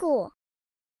my school.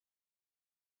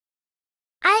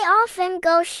 I often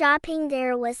go shopping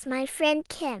there with my friend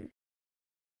Kim.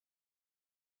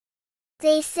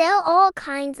 They sell all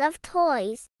kinds of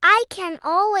toys. I can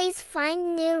always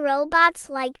find new robots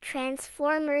like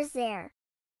Transformers there.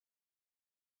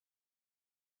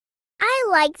 I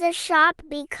like the shop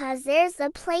because there's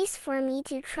a place for me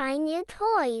to try new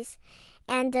toys,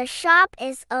 and the shop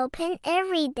is open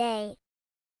every day.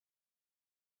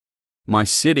 My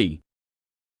city.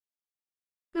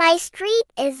 My street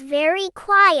is very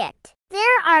quiet.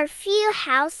 There are few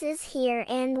houses here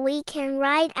and we can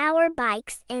ride our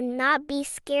bikes and not be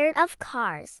scared of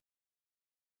cars.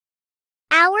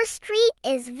 Our street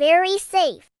is very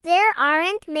safe. There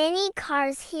aren't many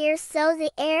cars here, so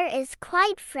the air is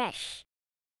quite fresh.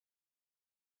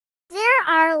 There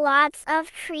are lots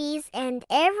of trees and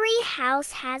every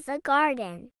house has a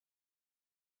garden.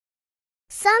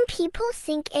 Some people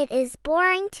think it is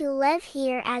boring to live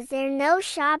here as there are no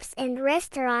shops and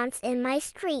restaurants in my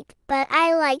street, but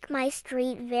I like my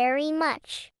street very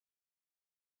much.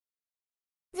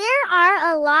 There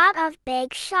are a lot of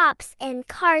big shops and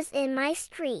cars in my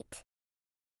street.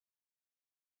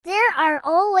 There are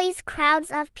always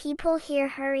crowds of people here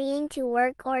hurrying to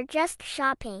work or just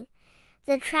shopping.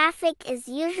 The traffic is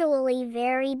usually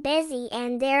very busy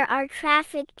and there are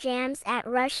traffic jams at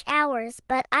rush hours,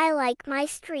 but I like my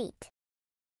street.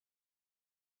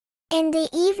 In the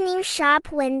evening,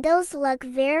 shop windows look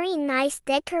very nice,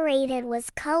 decorated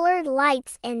with colored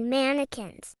lights and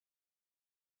mannequins.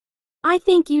 I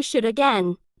think you should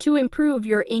again. To improve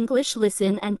your English,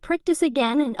 listen and practice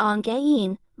again and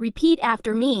again. Repeat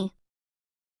after me.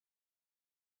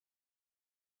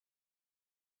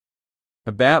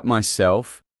 About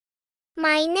myself.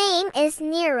 My name is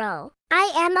Nero.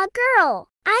 I am a girl.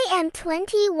 I am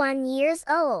 21 years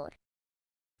old.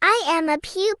 I am a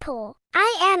pupil.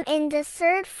 I am in the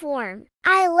 3rd form.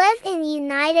 I live in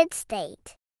United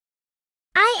States.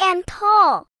 I am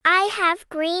tall. I have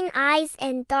green eyes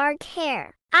and dark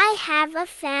hair. I have a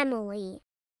family.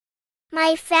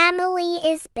 My family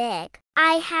is big.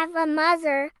 I have a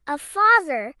mother, a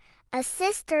father, a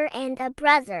sister and a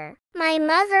brother. My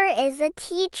mother is a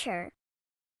teacher.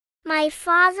 My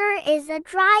father is a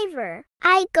driver.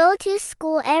 I go to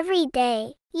school every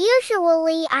day.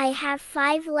 Usually I have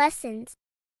 5 lessons.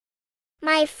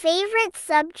 My favorite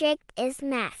subject is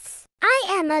maths. I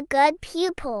am a good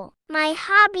pupil. My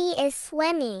hobby is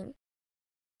swimming.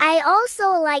 I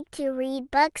also like to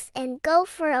read books and go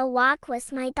for a walk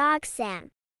with my dog Sam.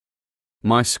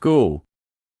 My school.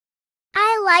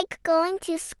 I like going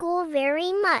to school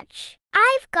very much.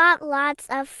 I've got lots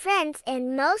of friends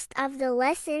and most of the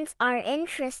lessons are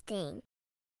interesting.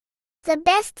 The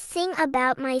best thing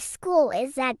about my school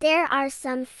is that there are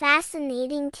some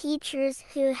fascinating teachers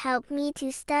who help me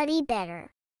to study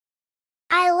better.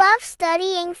 I love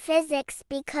studying physics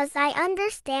because I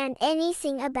understand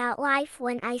anything about life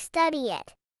when I study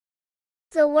it.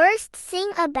 The worst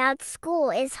thing about school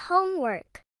is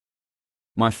homework.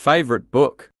 My favorite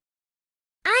book.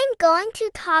 I'm going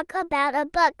to talk about a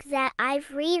book that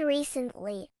I've read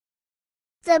recently.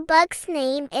 The book's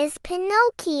name is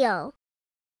Pinocchio.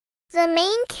 The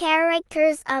main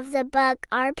characters of the book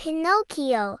are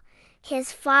Pinocchio,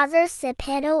 his father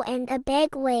Geppetto and a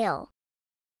big whale.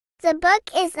 The book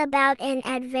is about an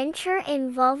adventure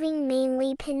involving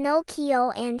mainly Pinocchio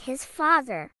and his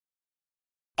father.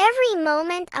 Every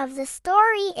moment of the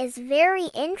story is very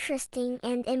interesting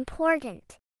and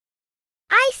important.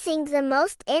 I think the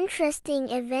most interesting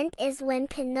event is when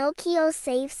Pinocchio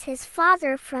saves his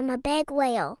father from a big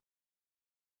whale.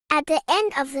 At the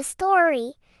end of the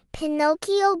story,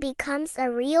 Pinocchio becomes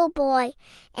a real boy,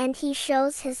 and he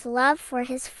shows his love for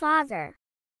his father.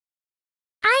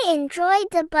 I enjoyed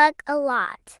the book a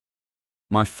lot.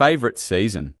 My favorite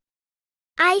season.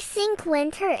 I think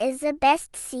winter is the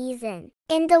best season.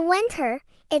 In the winter,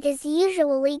 it is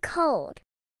usually cold.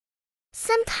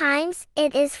 Sometimes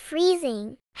it is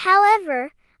freezing.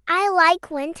 However, I like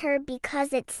winter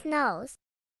because it snows.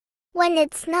 When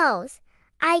it snows,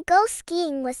 I go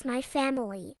skiing with my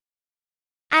family.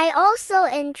 I also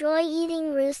enjoy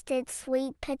eating roasted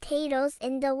sweet potatoes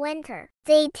in the winter.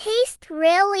 They taste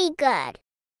really good.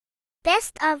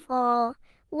 Best of all,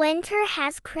 winter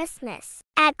has Christmas.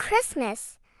 At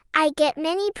Christmas, I get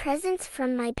many presents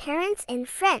from my parents and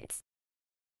friends.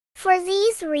 For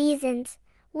these reasons,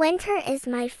 winter is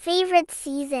my favorite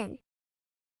season.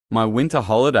 My winter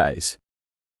holidays.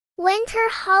 Winter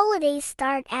holidays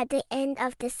start at the end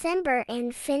of December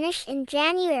and finish in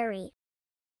January.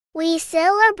 We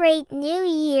celebrate New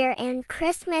Year and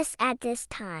Christmas at this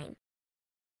time.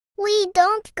 We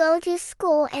don't go to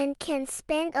school and can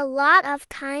spend a lot of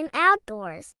time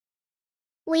outdoors.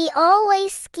 We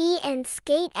always ski and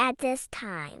skate at this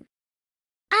time.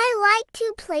 I like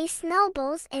to play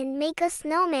snowballs and make a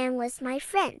snowman with my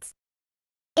friends.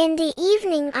 In the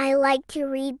evening, I like to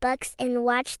read books and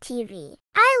watch TV.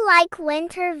 I like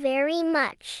winter very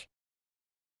much.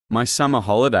 My summer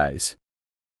holidays.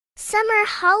 Summer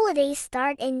holidays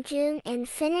start in June and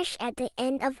finish at the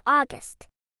end of August.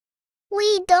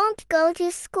 We don't go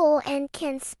to school and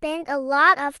can spend a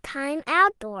lot of time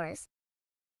outdoors.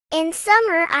 In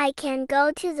summer, I can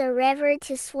go to the river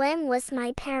to swim with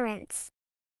my parents.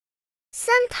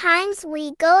 Sometimes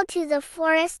we go to the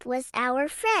forest with our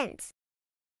friends.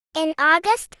 In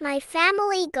August, my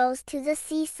family goes to the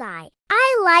seaside.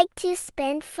 I like to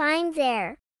spend time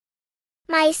there.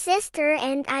 My sister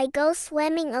and I go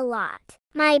swimming a lot.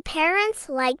 My parents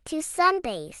like to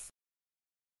sunbathe.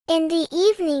 In the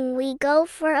evening, we go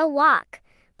for a walk,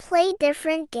 play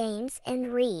different games,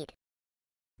 and read.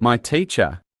 My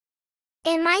teacher.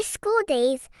 In my school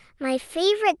days, my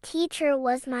favorite teacher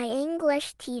was my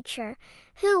English teacher,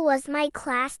 who was my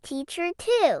class teacher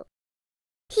too.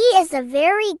 He is a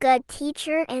very good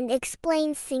teacher and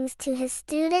explains things to his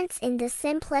students in the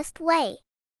simplest way.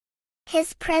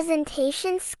 His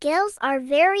presentation skills are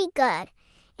very good,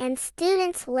 and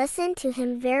students listen to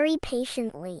him very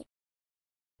patiently.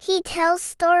 He tells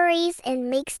stories and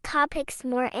makes topics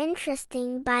more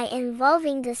interesting by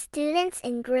involving the students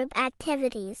in group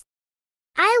activities.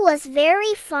 I was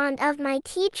very fond of my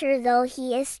teacher, though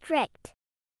he is strict.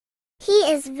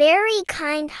 He is very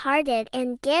kind-hearted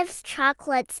and gives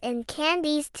chocolates and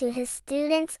candies to his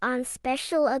students on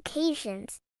special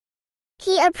occasions.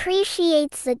 He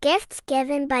appreciates the gifts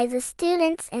given by the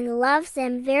students and loves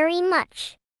them very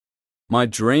much. My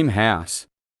dream house.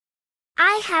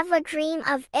 I have a dream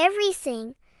of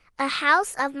everything, a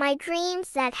house of my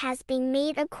dreams that has been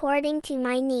made according to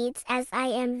my needs, as I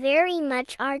am very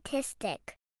much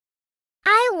artistic.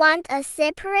 I want a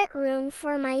separate room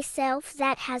for myself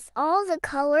that has all the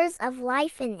colors of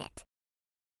life in it.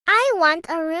 I want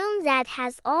a room that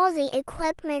has all the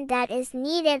equipment that is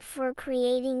needed for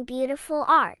creating beautiful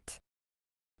art.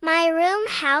 My room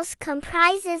house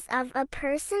comprises of a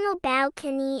personal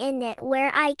balcony in it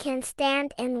where I can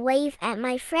stand and wave at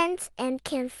my friends and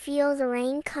can feel the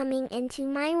rain coming into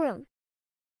my room.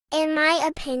 In my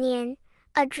opinion,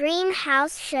 a dream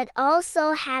house should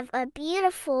also have a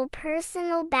beautiful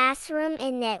personal bathroom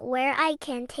in it where I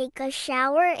can take a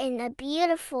shower in a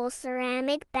beautiful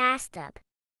ceramic bathtub.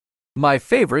 My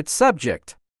favorite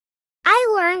subject.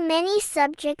 I learn many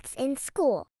subjects in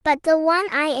school, but the one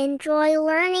I enjoy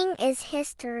learning is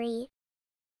history.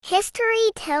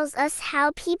 History tells us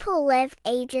how people lived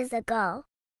ages ago.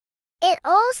 It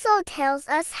also tells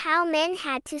us how men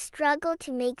had to struggle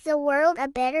to make the world a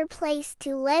better place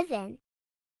to live in.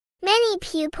 Many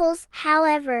pupils,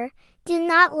 however, do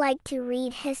not like to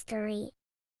read history.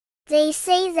 They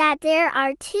say that there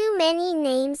are too many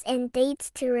names and dates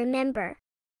to remember.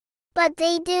 But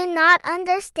they do not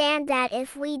understand that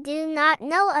if we do not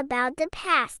know about the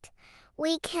past,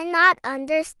 we cannot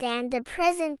understand the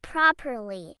present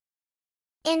properly.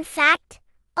 In fact,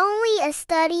 only a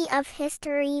study of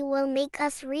history will make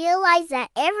us realize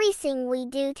that everything we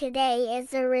do today is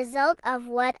the result of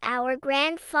what our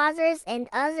grandfathers and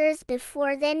others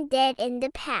before them did in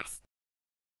the past.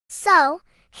 So,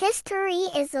 history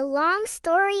is a long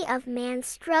story of man's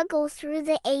struggle through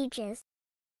the ages.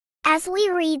 As we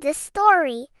read this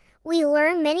story, we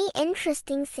learn many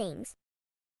interesting things.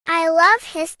 I love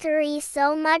history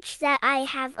so much that I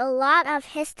have a lot of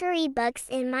history books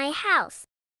in my house.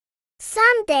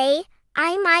 Someday,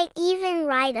 I might even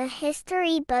write a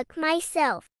history book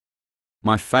myself.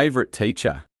 My favorite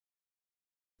teacher.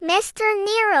 Mr.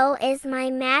 Nero is my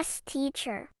math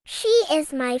teacher. She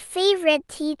is my favorite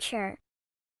teacher.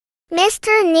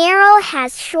 Mr. Nero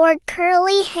has short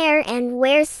curly hair and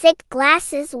wears thick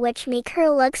glasses which make her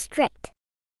look strict.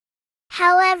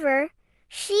 However,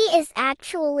 she is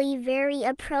actually very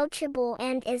approachable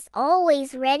and is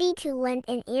always ready to lend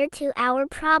an ear to our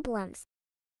problems.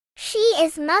 She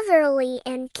is motherly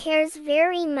and cares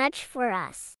very much for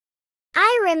us.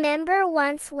 I remember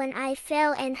once when I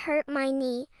fell and hurt my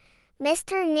knee,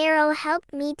 Mr. Nero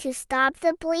helped me to stop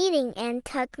the bleeding and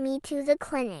took me to the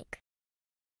clinic.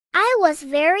 I was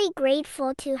very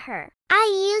grateful to her.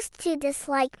 I used to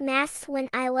dislike maths when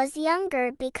I was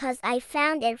younger because I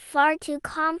found it far too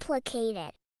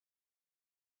complicated.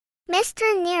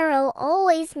 Mr. Nero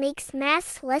always makes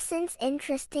maths lessons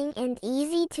interesting and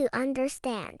easy to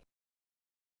understand.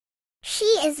 She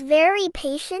is very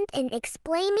patient in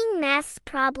explaining maths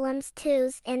problems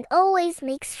too and always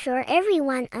makes sure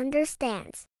everyone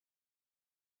understands.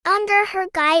 Under her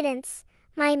guidance,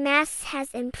 my maths has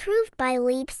improved by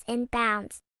leaps and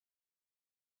bounds.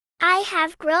 I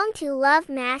have grown to love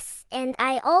maths and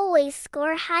I always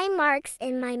score high marks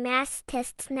in my maths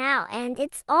tests now, and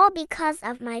it's all because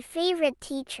of my favorite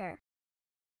teacher.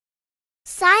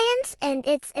 Science and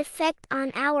its effect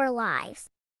on our lives.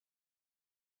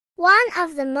 One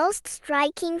of the most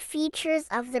striking features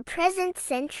of the present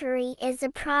century is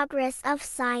the progress of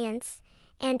science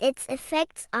and its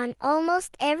effects on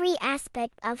almost every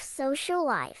aspect of social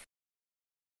life.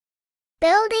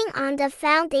 Building on the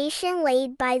foundation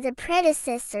laid by the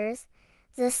predecessors,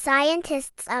 the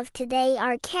scientists of today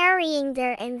are carrying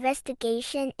their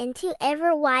investigation into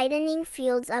ever-widening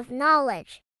fields of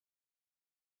knowledge.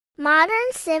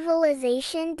 Modern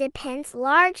civilization depends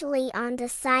largely on the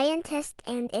scientist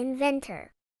and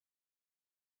inventor.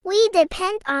 We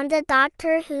depend on the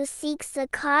doctor who seeks the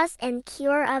cause and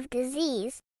cure of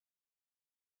disease,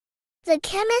 the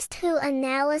chemist who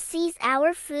analyzes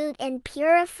our food and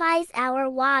purifies our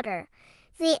water,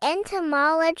 the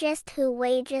entomologist who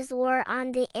wages war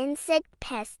on the insect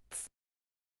pests,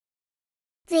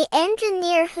 the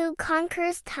engineer who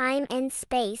conquers time and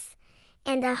space,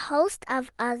 and a host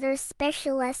of other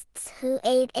specialists who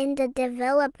aid in the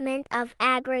development of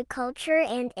agriculture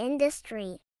and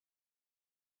industry.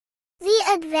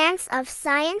 The advance of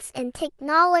science and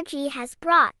technology has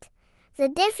brought the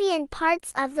different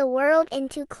parts of the world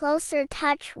into closer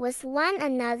touch with one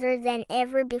another than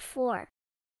ever before.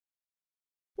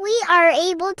 We are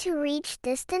able to reach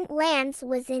distant lands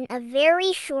within a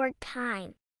very short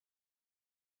time.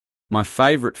 My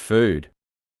favorite food.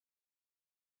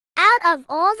 Out of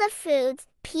all the foods,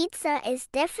 pizza is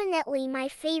definitely my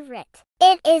favorite.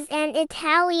 It is an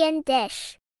Italian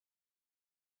dish.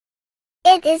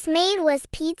 It is made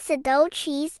with pizza dough,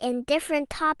 cheese, and different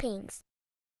toppings.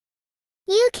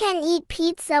 You can eat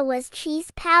pizza with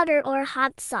cheese powder or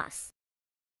hot sauce.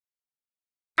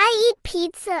 I eat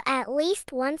pizza at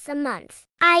least once a month.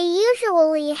 I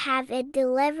usually have it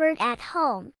delivered at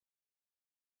home.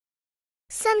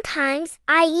 Sometimes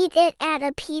I eat it at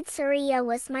a pizzeria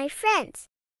with my friends.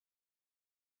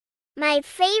 My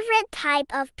favorite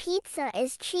type of pizza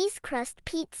is cheese crust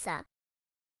pizza.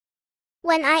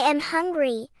 When I am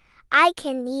hungry, I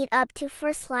can eat up to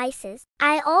 4 slices.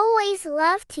 I always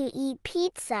love to eat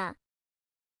pizza.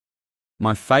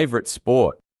 My favorite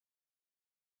sport.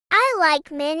 I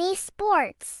like many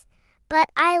sports, but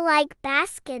I like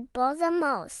basketball the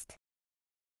most.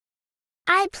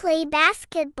 I play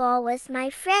basketball with my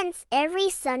friends every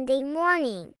Sunday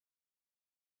morning.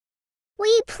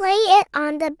 We play it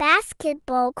on the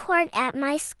basketball court at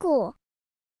my school.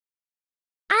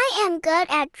 I am good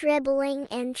at dribbling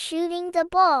and shooting the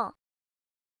ball.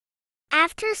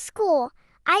 After school,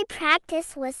 I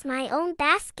practice with my own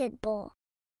basketball.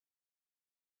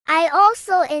 I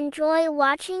also enjoy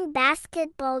watching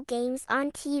basketball games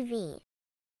on TV.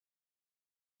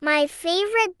 My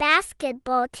favorite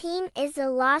basketball team is the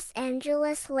Los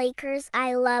Angeles Lakers.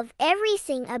 I love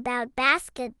everything about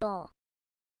basketball.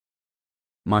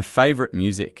 My favorite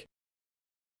music.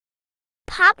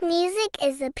 Pop music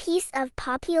is a piece of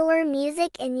popular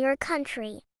music in your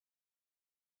country.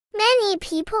 Many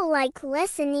people like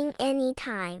listening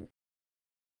anytime.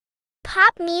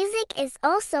 Pop music is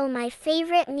also my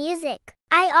favorite music.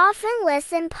 I often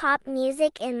listen pop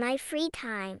music in my free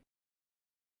time.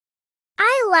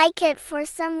 I like it for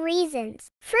some reasons.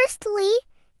 Firstly,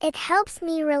 it helps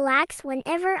me relax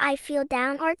whenever I feel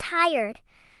down or tired.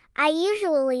 I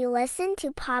usually listen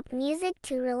to pop music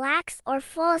to relax or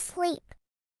fall asleep.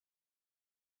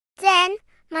 Then,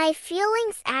 my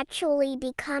feelings actually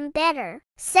become better.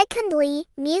 Secondly,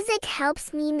 music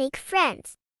helps me make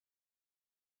friends.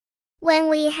 When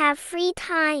we have free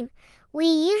time, we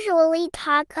usually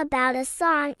talk about a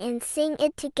song and sing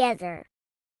it together.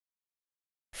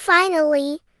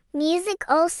 Finally, music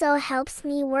also helps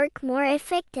me work more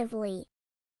effectively.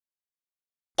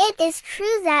 It is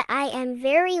true that I am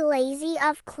very lazy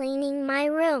of cleaning my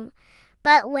room,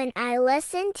 but when I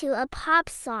listen to a pop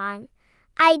song,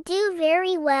 I do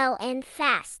very well and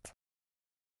fast.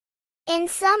 In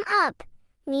sum up,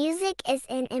 music is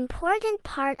an important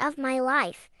part of my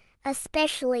life,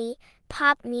 especially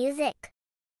pop music.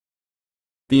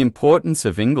 The importance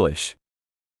of English.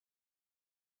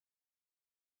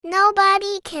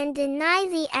 Nobody can deny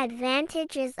the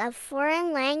advantages of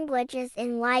foreign languages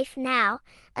in life now,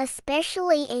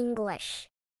 especially English.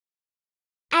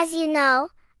 As you know,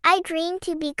 I dream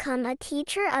to become a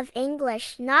teacher of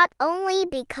English not only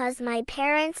because my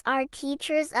parents are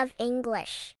teachers of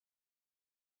English,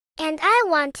 and I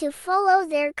want to follow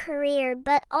their career,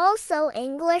 but also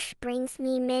English brings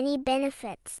me many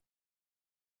benefits.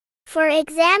 For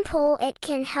example, it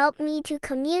can help me to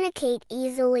communicate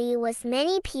easily with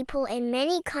many people in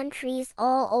many countries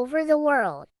all over the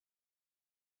world.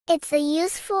 It's a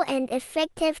useful and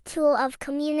effective tool of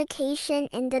communication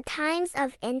in the times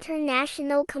of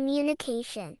international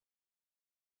communication.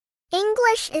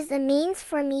 English is a means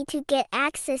for me to get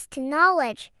access to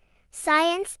knowledge,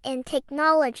 science, and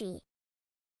technology.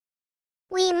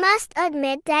 We must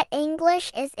admit that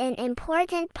English is an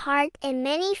important part in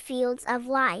many fields of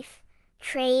life: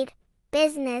 trade,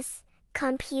 business,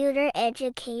 computer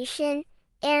education,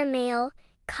 airmail,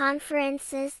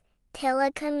 conferences,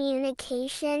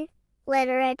 telecommunication,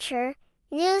 literature,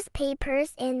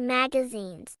 newspapers, and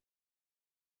magazines.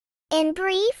 In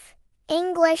brief,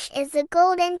 English is the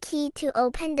golden key to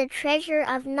open the treasure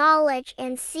of knowledge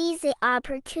and seize the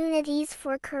opportunities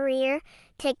for career,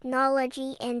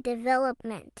 technology, and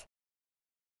development.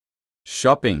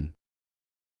 Shopping.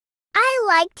 I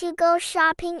like to go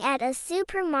shopping at a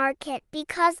supermarket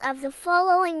because of the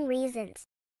following reasons.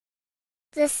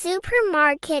 The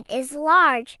supermarket is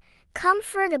large,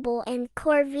 comfortable, and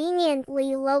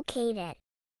conveniently located.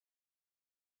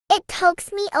 It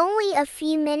takes me only a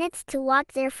few minutes to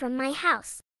walk there from my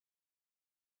house.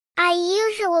 I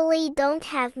usually don't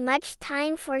have much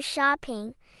time for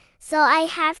shopping, so I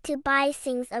have to buy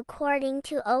things according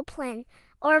to a plan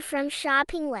or from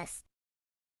shopping lists.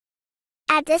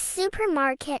 At the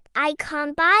supermarket, I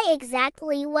can buy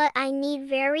exactly what I need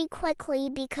very quickly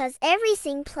because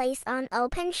everything placed on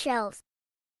open shelves.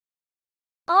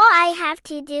 All I have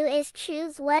to do is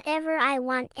choose whatever I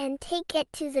want and take it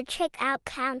to the checkout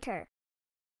counter.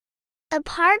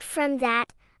 Apart from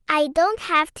that, I don't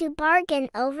have to bargain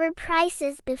over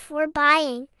prices before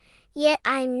buying, yet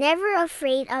I'm never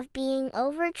afraid of being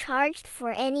overcharged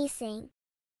for anything.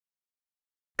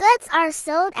 Goods are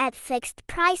sold at fixed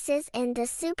prices and the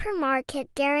supermarket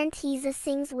guarantees the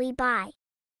things we buy.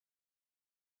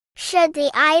 Should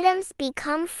the items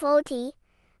become faulty,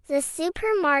 the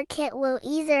supermarket will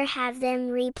either have them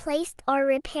replaced or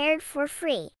repaired for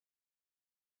free.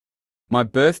 My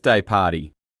birthday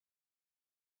party.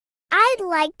 I'd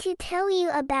like to tell you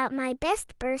about my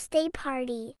best birthday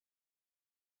party.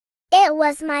 It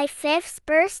was my 5th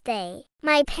birthday.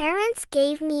 My parents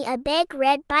gave me a big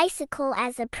red bicycle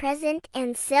as a present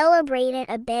and celebrated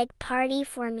a big party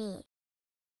for me.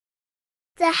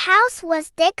 The house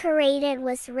was decorated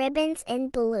with ribbons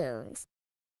and balloons.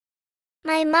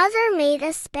 My mother made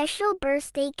a special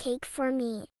birthday cake for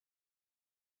me.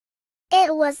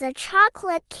 It was a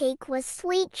chocolate cake with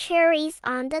sweet cherries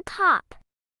on the top.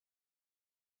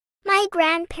 My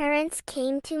grandparents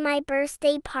came to my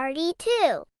birthday party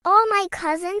too. All my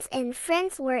cousins and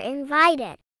friends were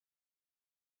invited.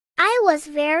 I was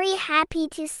very happy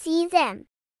to see them.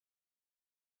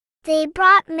 They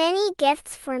brought many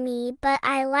gifts for me, but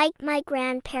I liked my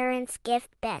grandparents'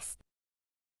 gift best.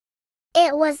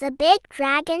 It was a big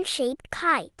dragon-shaped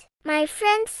kite. My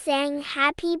friends sang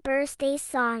happy birthday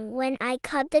song when I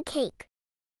cut the cake.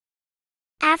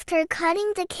 After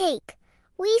cutting the cake,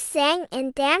 we sang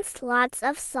and danced lots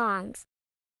of songs.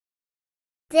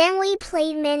 Then we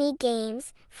played many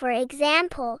games, for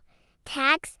example,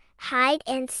 tags, hide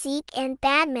and seek, and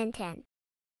badminton.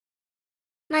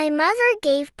 My mother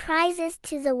gave prizes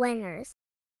to the winners.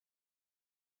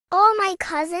 All my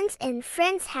cousins and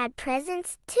friends had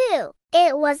presents too.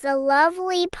 It was a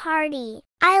lovely party.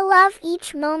 I love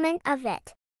each moment of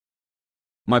it.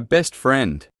 My best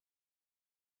friend.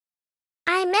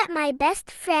 I met my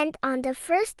best friend on the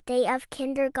first day of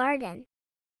kindergarten.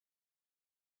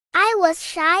 I was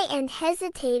shy and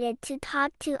hesitated to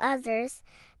talk to others,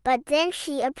 but then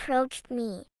she approached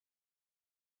me.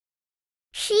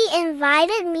 She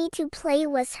invited me to play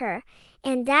with her,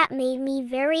 and that made me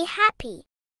very happy.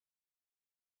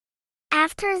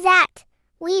 After that,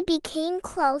 we became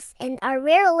close and are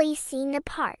rarely seen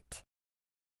apart.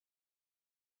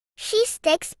 She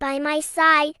sticks by my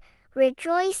side,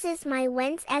 rejoices my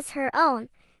wins as her own,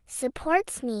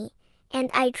 supports me,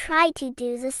 and I try to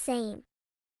do the same.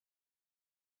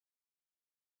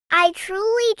 I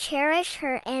truly cherish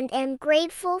her and am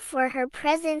grateful for her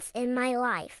presence in my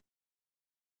life.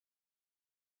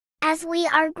 As we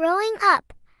are growing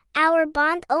up, our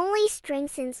bond only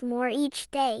strengthens more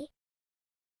each day.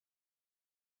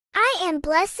 I am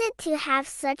blessed to have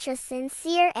such a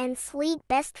sincere and sweet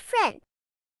best friend.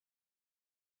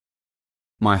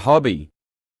 My hobby.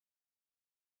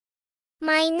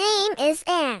 My name is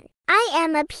Anne. I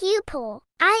am a pupil.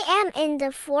 I am in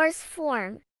the fourth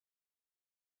form.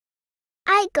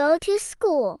 I go to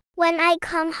school. When I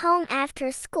come home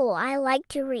after school, I like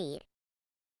to read.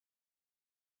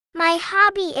 My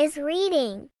hobby is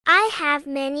reading. I have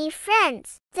many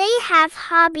friends. They have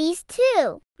hobbies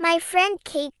too. My friend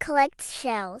Kate collects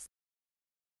shells.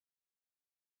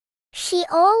 She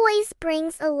always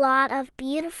brings a lot of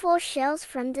beautiful shells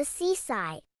from the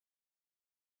seaside.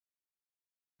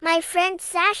 My friend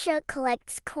Sasha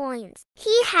collects coins.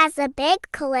 He has a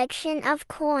big collection of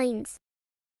coins.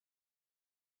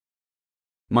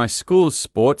 My school's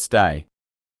sports day.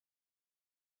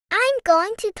 I'm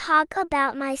going to talk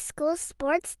about my school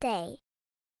sports day.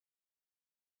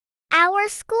 Our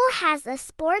school has a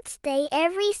sports day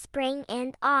every spring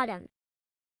and autumn.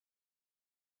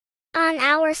 On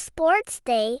our sports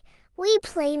day, we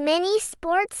play many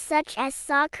sports such as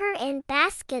soccer and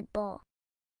basketball.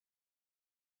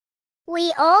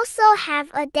 We also have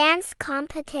a dance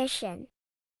competition.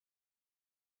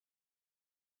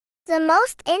 The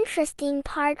most interesting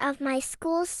part of my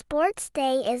school sports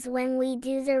day is when we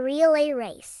do the relay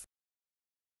race.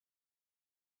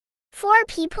 4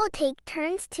 people take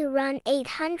turns to run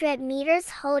 800 meters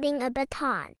holding a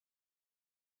baton.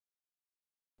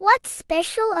 What's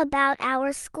special about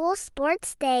our school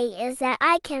sports day is that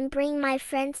I can bring my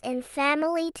friends and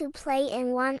family to play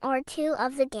in 1 or 2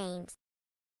 of the games.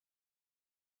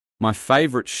 My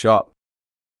favorite shop.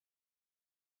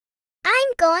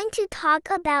 I'm going to talk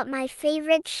about my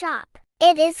favorite shop.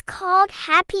 It is called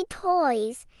Happy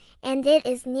Toys, and it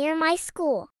is near my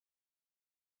school.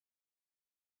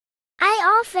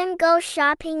 I often go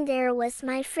shopping there with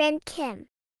my friend Kim.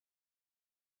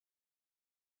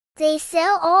 They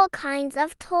sell all kinds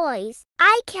of toys.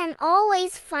 I can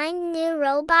always find new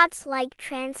robots like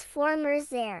Transformers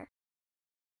there.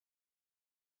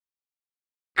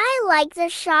 I like the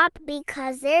shop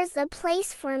because there's a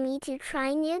place for me to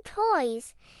try new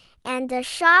toys, and the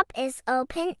shop is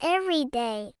open every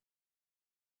day.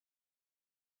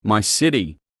 My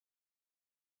city.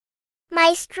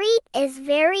 My street is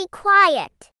very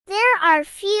quiet. There are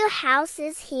few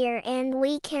houses here and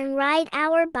we can ride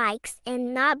our bikes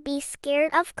and not be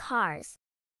scared of cars.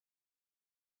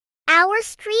 Our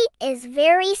street is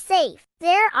very safe.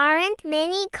 There aren't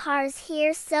many cars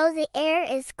here, so the air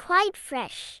is quite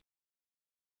fresh.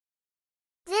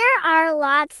 There are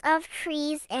lots of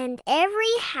trees and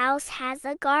every house has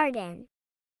a garden.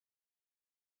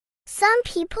 Some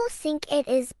people think it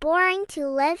is boring to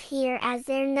live here as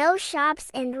there are no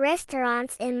shops and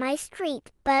restaurants in my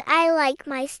street, but I like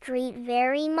my street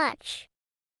very much.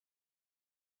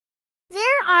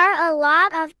 There are a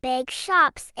lot of big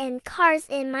shops and cars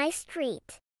in my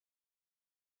street.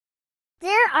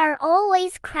 There are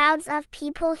always crowds of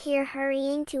people here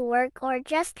hurrying to work or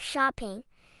just shopping.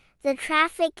 The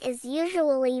traffic is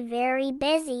usually very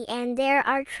busy and there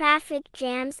are traffic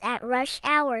jams at rush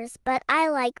hours, but I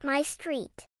like my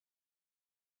street.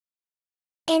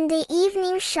 In the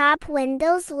evening, shop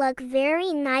windows look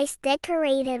very nice,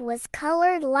 decorated with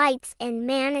colored lights and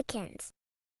mannequins.